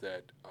thing is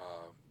that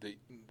the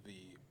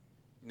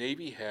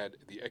Navy had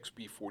the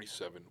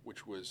XB-47,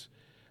 which was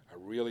a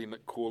really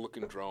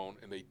cool-looking drone,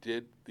 and they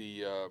did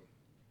the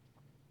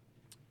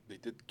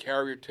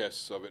carrier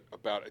tests of it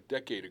about a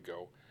decade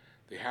ago.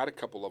 They had a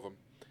couple of them,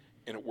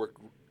 and it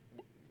worked.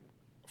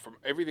 From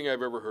everything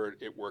I've ever heard,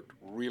 it worked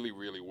really,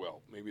 really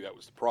well. Maybe that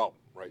was the problem,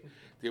 right?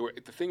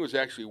 The thing was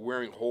actually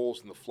wearing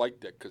holes in the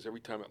flight deck because every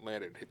time it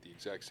landed, it hit the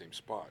exact same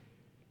spot.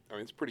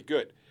 It's pretty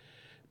good.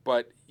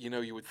 But,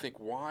 you would think,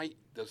 why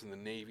doesn't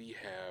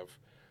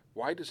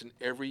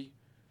every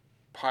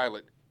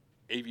pilot,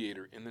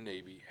 aviator in the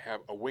Navy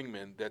have a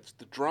wingman that's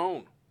the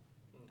drone?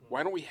 Mm-hmm.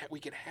 Why don't we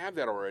could have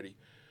that already.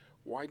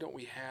 Why don't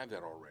we have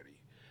that already?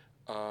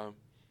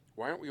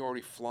 Why aren't we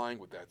already flying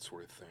with that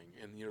sort of thing?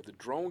 And, the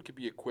drone could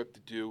be equipped to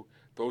do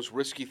those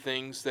risky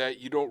things that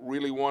you don't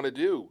really want to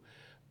do.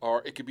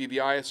 Or it could be the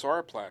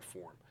ISR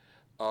platform.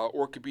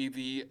 Or it could be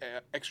the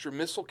extra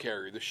missile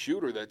carrier, the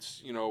shooter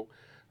that's,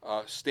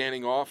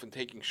 standing off and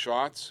taking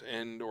shots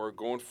or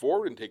going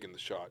forward and taking the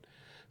shot.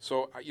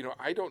 So,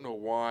 I don't know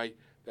why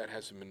that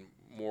hasn't been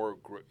more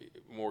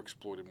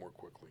exploited more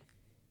quickly.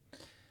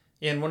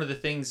 Yeah, and one of the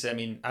things,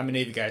 I'm a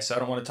Navy guy, so I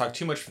don't want to talk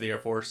too much for the Air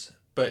Force,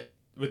 but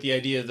with the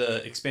idea of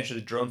the expansion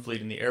of the drone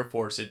fleet in the Air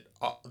Force,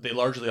 they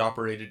largely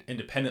operated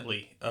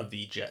independently of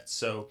the jets.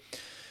 So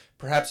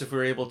perhaps if we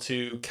were able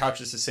to couch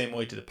this the same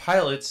way to the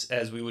pilots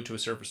as we would to a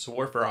surface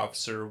warfare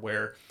officer,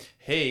 where,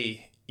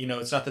 hey,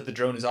 it's not that the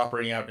drone is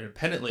operating out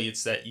independently,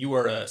 it's that you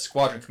are a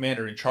squadron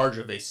commander in charge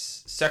of a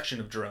section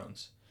of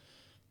drones.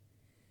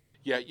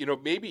 Yeah,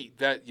 maybe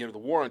that, the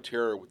war on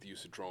terror with the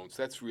use of drones,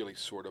 that's really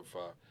sort of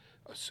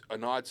a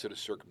an odd set of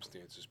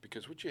circumstances,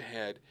 because what you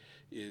had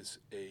is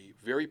a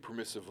very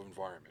permissive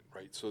environment,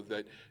 right? So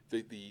that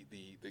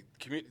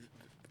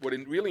what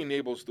really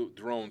enables the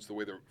drones, the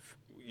way they're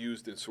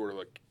used in sort of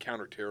a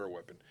counter-terror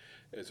weapon,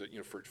 as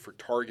for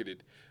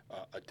targeted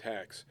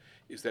attacks,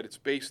 is that it's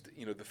based.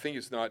 The thing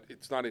is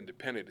it's not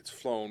independent. It's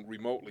flown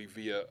remotely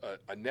via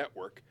a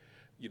network,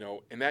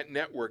 and that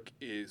network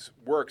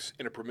works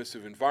in a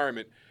permissive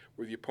environment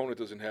where the opponent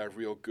doesn't have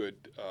real good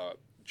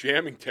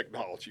jamming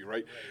technology,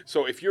 right?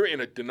 So if you're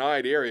in a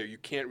denied area, you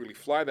can't really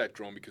fly that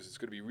drone because it's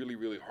going to be really,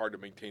 really hard to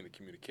maintain the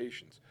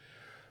communications.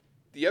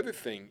 The other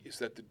thing is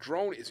that the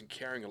drone isn't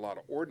carrying a lot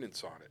of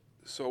ordnance on it.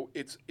 So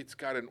it's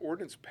got an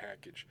ordnance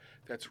package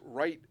that's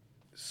right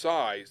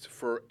sized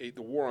for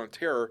the war on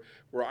terror,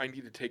 where I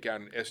need to take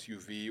out an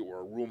SUV or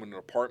a room in an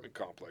apartment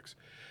complex.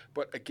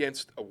 But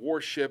against a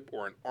warship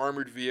or an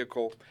armored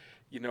vehicle,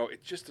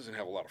 it just doesn't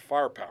have a lot of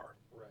firepower,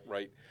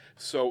 right?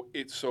 So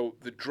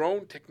the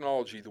drone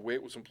technology, the way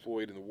it was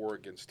employed in the war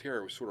against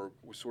terror, was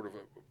sort of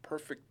a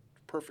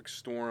perfect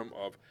storm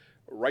of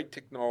right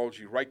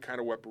technology, right kind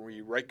of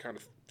weaponry, right kind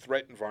of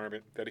threat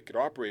environment that it could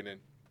operate in.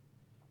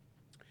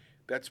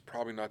 That's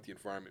probably not the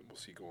environment we'll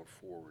see going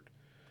forward.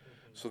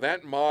 So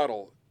that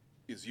model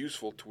is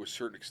useful to a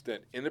certain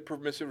extent in a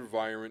permissive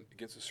environment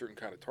against a certain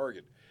kind of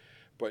target,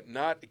 but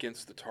not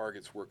against the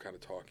targets we're kind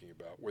of talking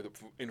about, where the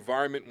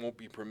environment won't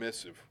be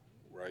permissive,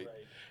 right?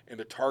 And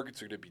the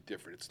targets are going to be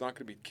different. It's not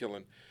going to be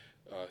killing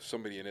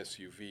somebody in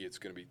SUV. It's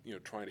going to be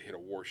trying to hit a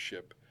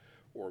warship,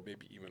 or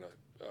maybe even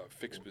a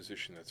fixed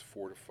position that's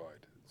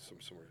fortified,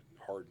 somewhere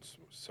hard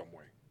in some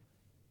way.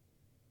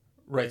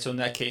 Right, so in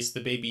that case, the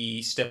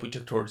baby step we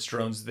took towards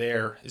drones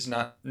there is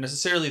not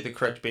necessarily the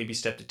correct baby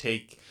step to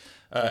take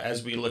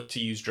as we look to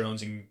use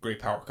drones in great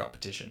power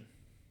competition.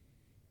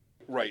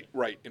 Right,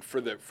 and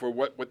for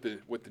what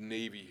the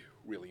Navy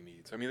really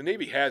needs. I mean, the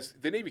Navy has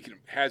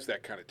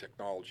that kind of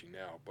technology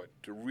now, but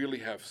to really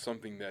have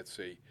something that's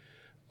a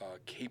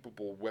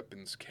capable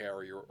weapons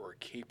carrier, or a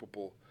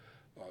capable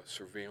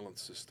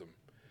surveillance system,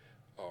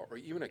 or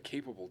even a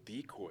capable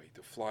decoy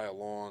to fly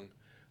along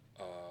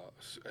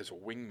as a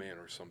wingman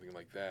or something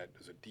like that,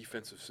 as a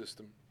defensive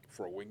system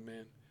for a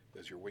wingman,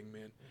 as your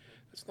wingman,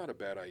 that's not a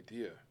bad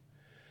idea.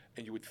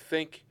 And you would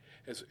think,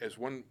 as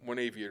one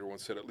aviator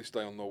once said, at least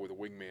I'll know where the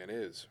wingman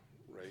is,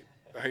 right?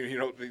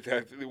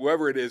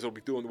 Whoever it is will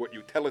be doing what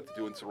you tell it to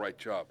do, and it's the right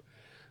job.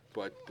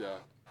 But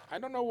I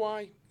don't know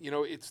why.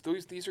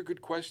 These are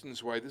good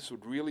questions. Why this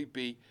would really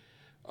be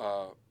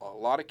a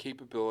lot of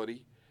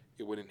capability.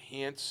 It would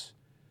enhance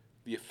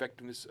the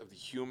effectiveness of the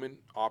human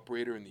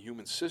operator and the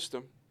human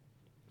system.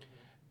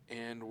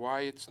 And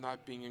why it's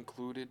not being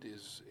included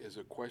is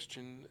a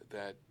question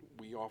that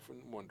we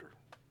often wonder.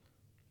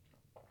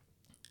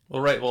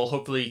 Well, right. Well,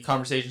 hopefully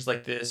conversations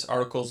like this,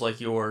 articles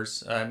like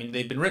yours,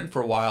 they've been written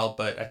for a while,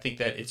 but I think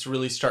that it's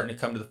really starting to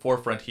come to the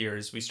forefront here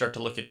as we start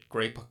to look at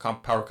great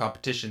power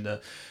competition.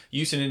 The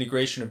use and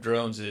integration of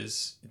drones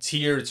it's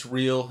here, it's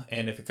real,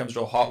 and if it comes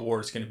to a hot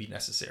war, it's going to be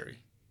necessary.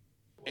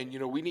 And,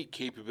 we need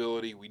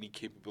capability. We need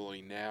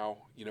capability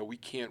now. We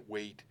can't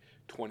wait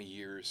 20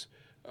 years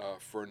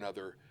for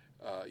another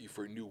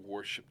for a new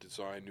warship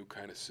design, new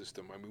kind of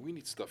system. We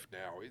need stuff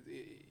now.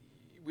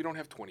 We don't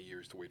have 20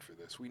 years to wait for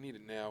this. We need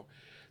it now.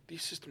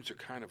 These systems are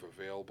kind of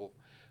available.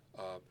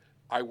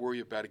 I worry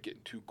about it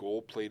getting too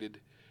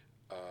gold-plated.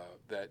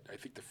 That I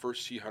think the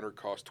first Sea Hunter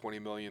cost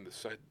 $20 million.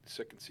 The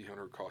second Sea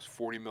Hunter cost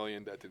 $40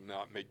 million. That did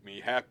not make me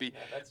happy.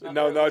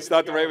 No, it's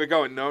not the right way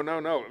going.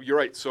 No. You're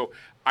right. So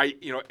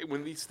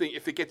when these things,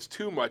 if it gets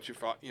too much,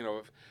 if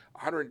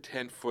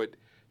 110-foot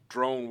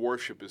drone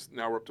warship is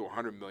now up to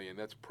 $100 million,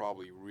 that's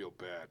probably real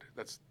bad.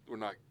 We're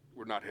not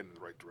heading in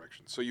the right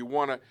direction. So you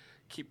want to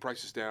keep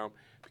prices down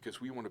because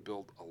we want to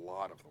build a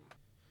lot of them.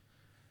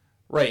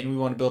 Right, and we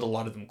want to build a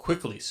lot of them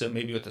quickly. So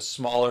maybe with a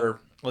smaller,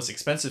 less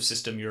expensive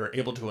system, you're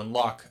able to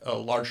unlock a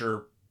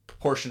larger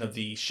proportion of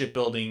the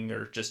shipbuilding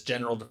or just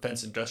general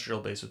defense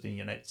industrial base within the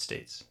United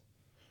States.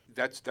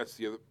 That's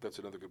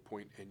another good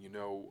point. And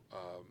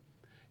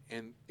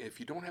and if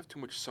you don't have too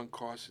much sunk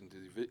costs into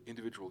the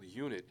individual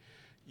unit,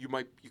 you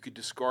could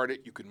discard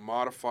it, you could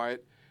modify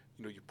it.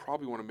 You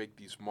probably want to make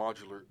these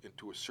modular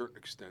to a certain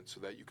extent so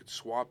that you could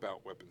swap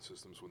out weapon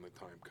systems when the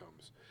time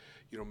comes.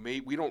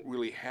 We don't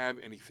really have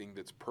anything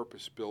that's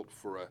purpose-built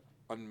for an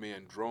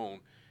unmanned drone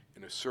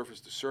in a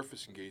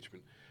surface-to-surface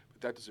engagement,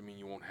 but that doesn't mean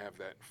you won't have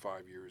that in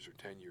 5 years or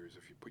 10 years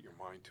if you put your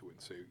mind to it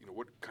and say,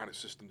 what kind of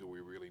system do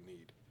we really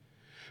need?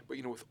 But,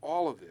 with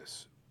all of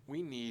this,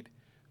 we need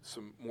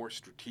some more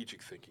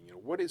strategic thinking.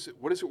 What is it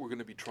we're going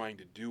to be trying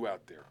to do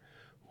out there?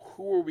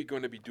 Who are we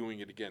going to be doing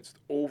it against?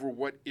 Over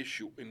what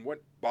issue? In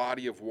what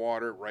body of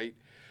water, right?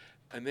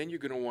 And then you're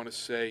going to want to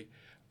say,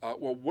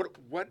 what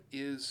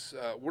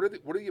are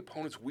the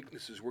opponent's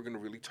weaknesses we're going to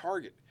really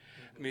target?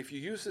 If you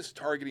use this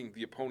targeting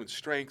the opponent's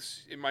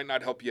strengths, it might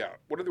not help you out.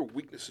 What other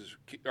weaknesses?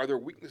 Are there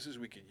weaknesses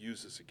we could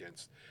use this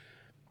against?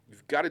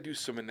 You've got to do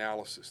some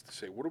analysis to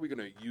say, what are we going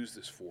to use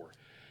this for?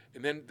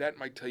 And then that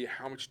might tell you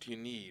how much do you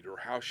need or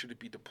how should it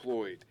be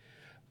deployed.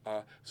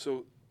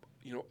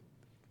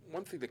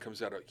 one thing that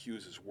comes out of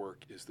Hughes's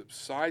work is the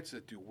sides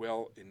that do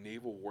well in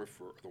naval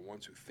warfare are the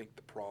ones who think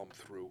the problem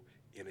through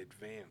in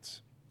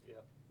advance. Yeah.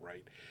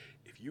 Right?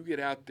 If you get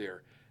out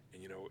there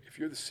and, if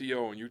you're the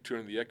CO and you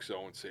turn to the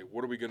XO and say,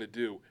 what are we going to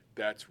do?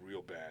 That's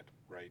real bad,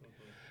 right?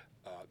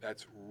 Mm-hmm.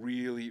 That's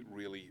really,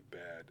 really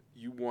bad.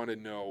 You want to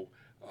know,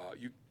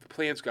 the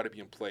plan's got to be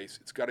in place.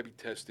 It's got to be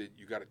tested.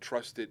 You got to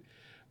trust it.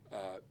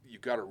 You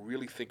got to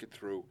really think it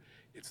through.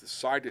 It's the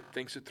side that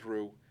thinks it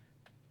through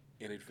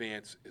in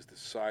advance is the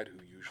side who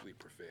usually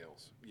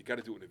prevails. You got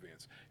to do it in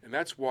advance. And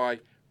that's why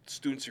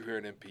students are here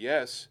at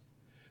MPS,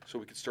 so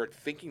we can start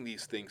thinking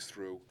these things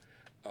through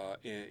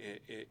in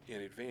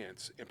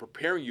advance and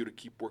preparing you to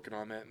keep working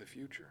on that in the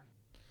future.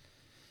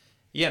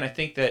 Yeah, and I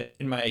think that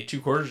in my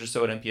 2 quarters or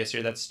so at MPS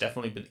here, that's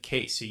definitely been the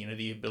case. So,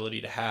 the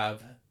ability to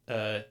have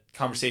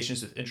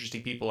conversations with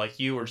interesting people like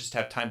you, or just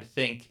have time to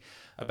think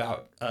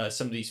about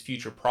some of these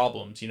future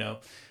problems.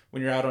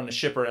 When you're out on a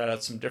ship or out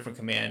at some different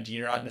command,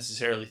 you're not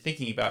necessarily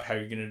thinking about how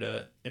you're going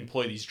to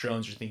employ these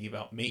drones. You're thinking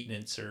about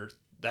maintenance or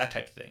that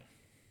type of thing.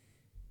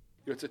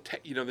 It's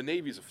the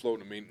Navy is a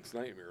floating maintenance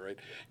nightmare, right?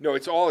 No,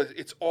 it's all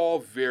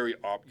very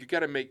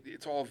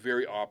it's all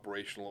very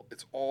operational.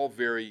 It's all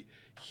very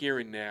here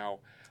and now.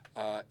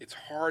 It's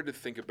hard to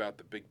think about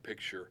the big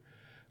picture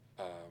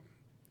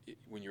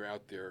when you're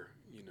out there,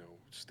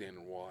 stand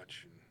and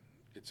watch,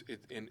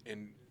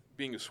 and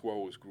being a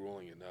SWO is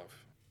grueling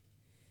enough.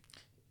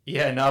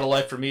 Yeah, not a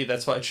life for me.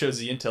 That's why I chose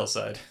the Intel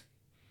side.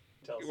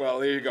 Well,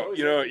 there you go.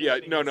 No.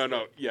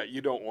 Yeah,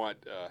 you don't want.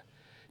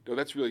 No,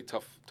 that's really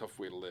tough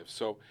way to live.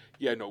 So,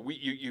 yeah, no,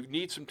 you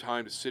need some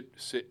time to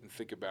sit and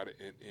think about it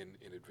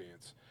in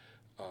advance.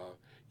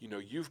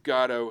 You've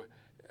got to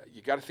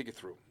think it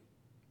through.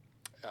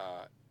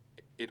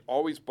 It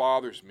always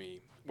bothers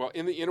me. Well,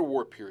 in the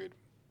interwar period,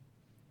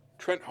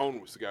 Trent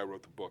Hone was the guy who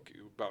wrote the book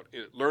about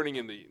learning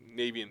in the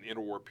Navy in the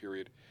interwar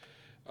period.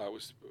 It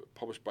was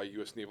published by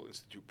U.S. Naval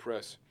Institute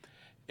Press,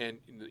 and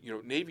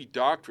Navy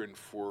doctrine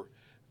for.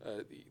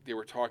 He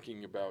was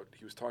talking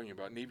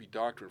about Navy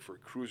doctrine for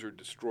cruiser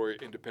destroyer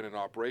independent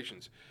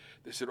operations.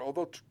 They said,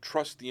 although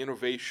trust the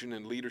innovation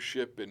and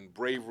leadership and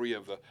bravery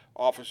of the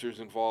officers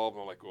involved,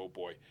 I'm like, oh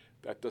boy,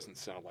 that doesn't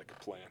sound like a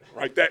plan,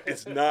 right? That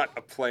is not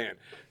a plan.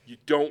 You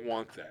don't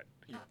want that.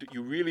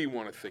 You really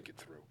want to think it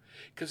through,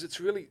 because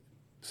it's really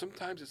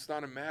sometimes it's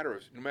not a matter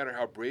of no matter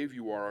how brave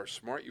you are, or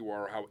smart you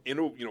are,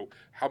 or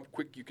how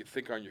quick you can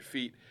think on your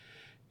feet.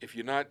 If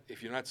you're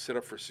not set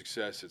up for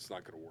success, it's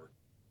not going to work.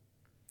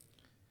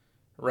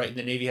 Right,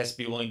 the Navy has to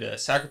be willing to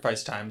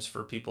sacrifice times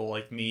for people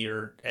like me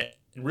or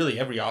really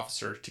every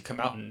officer to come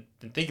out and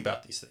think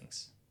about these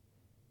things.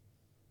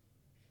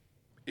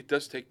 It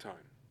does take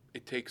time.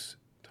 It takes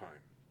time.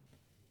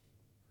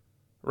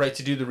 Right,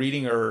 to do the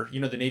reading, or,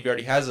 the Navy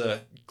already has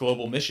a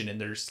global mission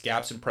and there's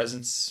gaps in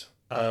presence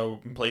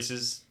in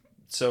places.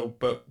 So,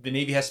 but the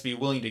Navy has to be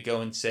willing to go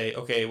and say,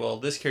 okay, well,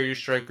 this carrier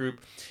strike group,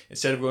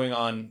 instead of going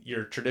on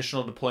your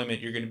traditional deployment,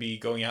 you're going to be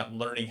going out and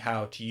learning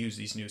how to use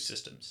these new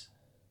systems.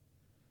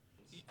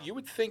 You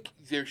would think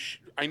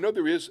I know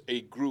there is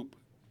a group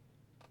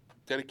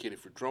dedicated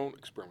for drone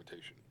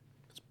experimentation.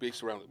 It's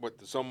based around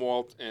the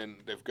Zumwalt, and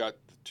they've got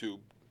the 2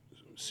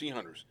 Sea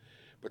Hunters,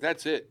 but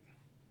that's it.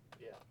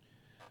 Yeah.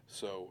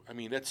 So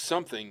that's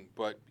something,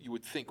 but you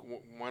would think,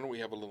 why don't we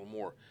have a little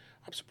more?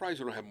 I'm surprised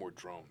they don't have more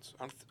drones.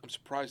 I'm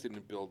surprised they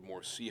didn't build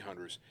more Sea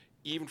Hunters,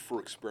 even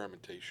for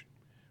experimentation,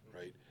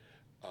 right?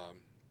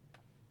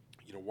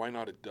 Why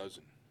not a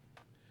dozen?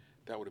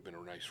 That would have been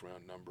a nice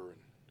round number and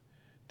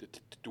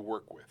to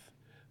work with.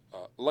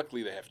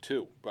 Luckily, they have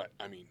 2, but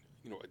a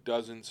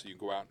dozen, so you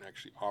go out and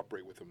actually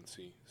operate with them and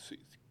see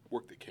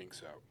work the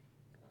kinks out.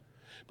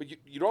 But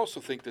you'd also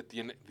think that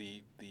the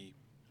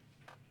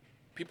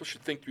people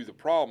should think through the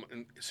problem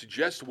and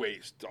suggest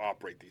ways to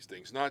operate these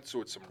things, not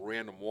so it's some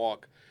random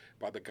walk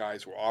by the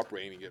guys who are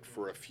operating it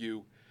for a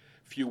few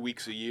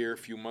weeks a year, a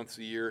few months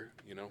a year.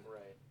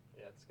 Right.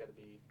 Yeah, it's got to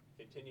be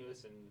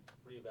continuous and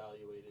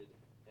reevaluated,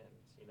 and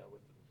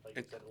with, like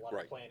you said, a lot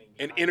right. of planning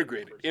and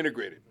integrated.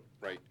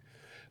 Right.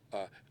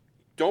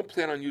 Don't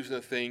plan on using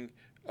a thing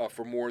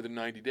for more than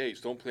 90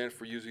 days. Don't plan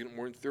for using it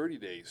more than 30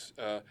 days.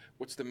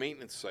 What's the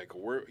maintenance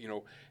cycle? Where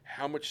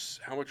how much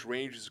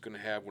range is it going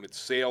to have when it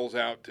sails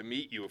out to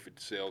meet you? If it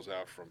sails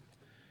out from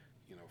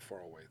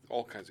far away,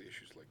 all kinds of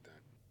issues like that.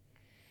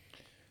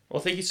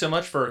 Well, thank you so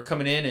much for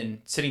coming in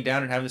and sitting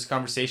down and having this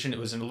conversation. It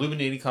was an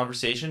illuminating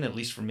conversation, at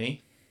least for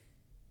me.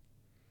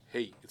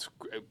 Hey, it's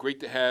great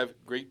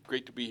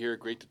to be here.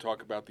 Great to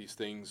talk about these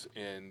things.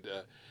 And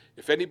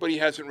if anybody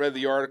hasn't read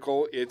the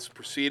article, it's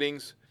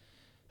Proceedings.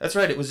 That's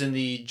right. It was in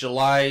the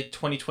July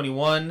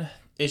 2021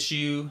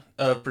 issue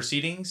of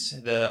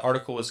Proceedings. The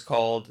article was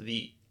called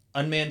 "The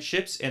Unmanned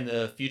Ships and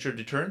the Future of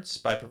Deterrence"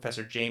 by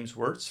Professor James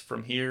Wirtz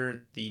from here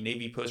at the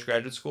Navy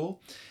Postgraduate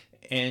School.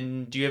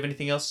 And do you have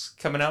anything else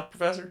coming out,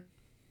 Professor?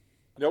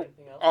 Nope.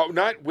 Oh,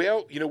 not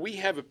well. We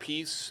have a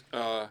piece.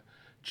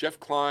 Jeff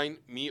Klein,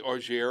 me,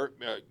 Auger.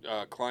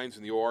 Klein's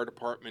in the OR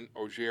department.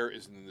 Auger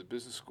is in the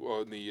business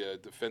school, in the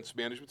defense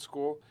management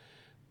school,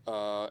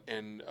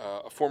 and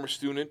a former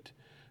student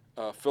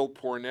Phil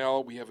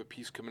Pornell, we have a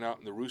piece coming out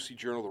in the Russi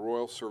Journal, the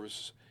Royal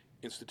Service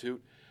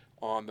Institute,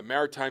 on the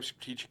Maritime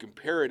Strategic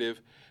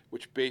Imperative,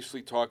 which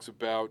basically talks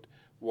about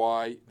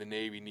why the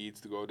Navy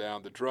needs to go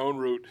down the drone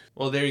route.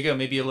 Well, there you go.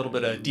 Maybe a little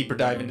bit of deeper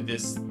dive into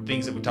these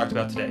things that we talked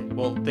about today.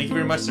 Well, thank you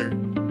very much, sir.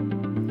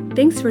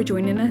 Thanks for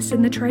joining us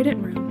in the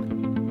Trident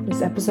Room.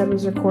 This episode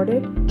was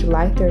recorded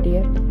July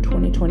 30th,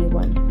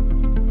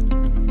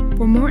 2021.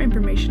 For more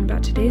information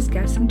about today's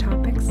guests and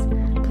topics,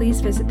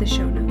 please visit the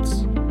show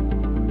notes.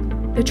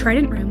 The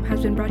Trident Room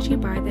has been brought to you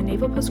by the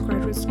Naval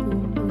Postgraduate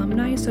School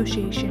Alumni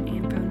Association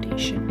and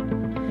Foundation.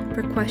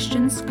 For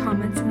questions,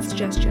 comments, and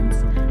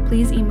suggestions,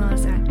 please email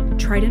us at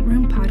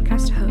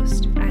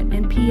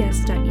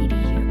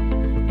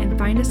tridentroompodcasthost@nps.edu and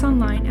find us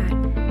online at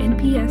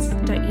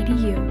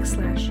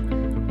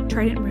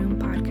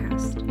nps.edu/tridentroompodcast.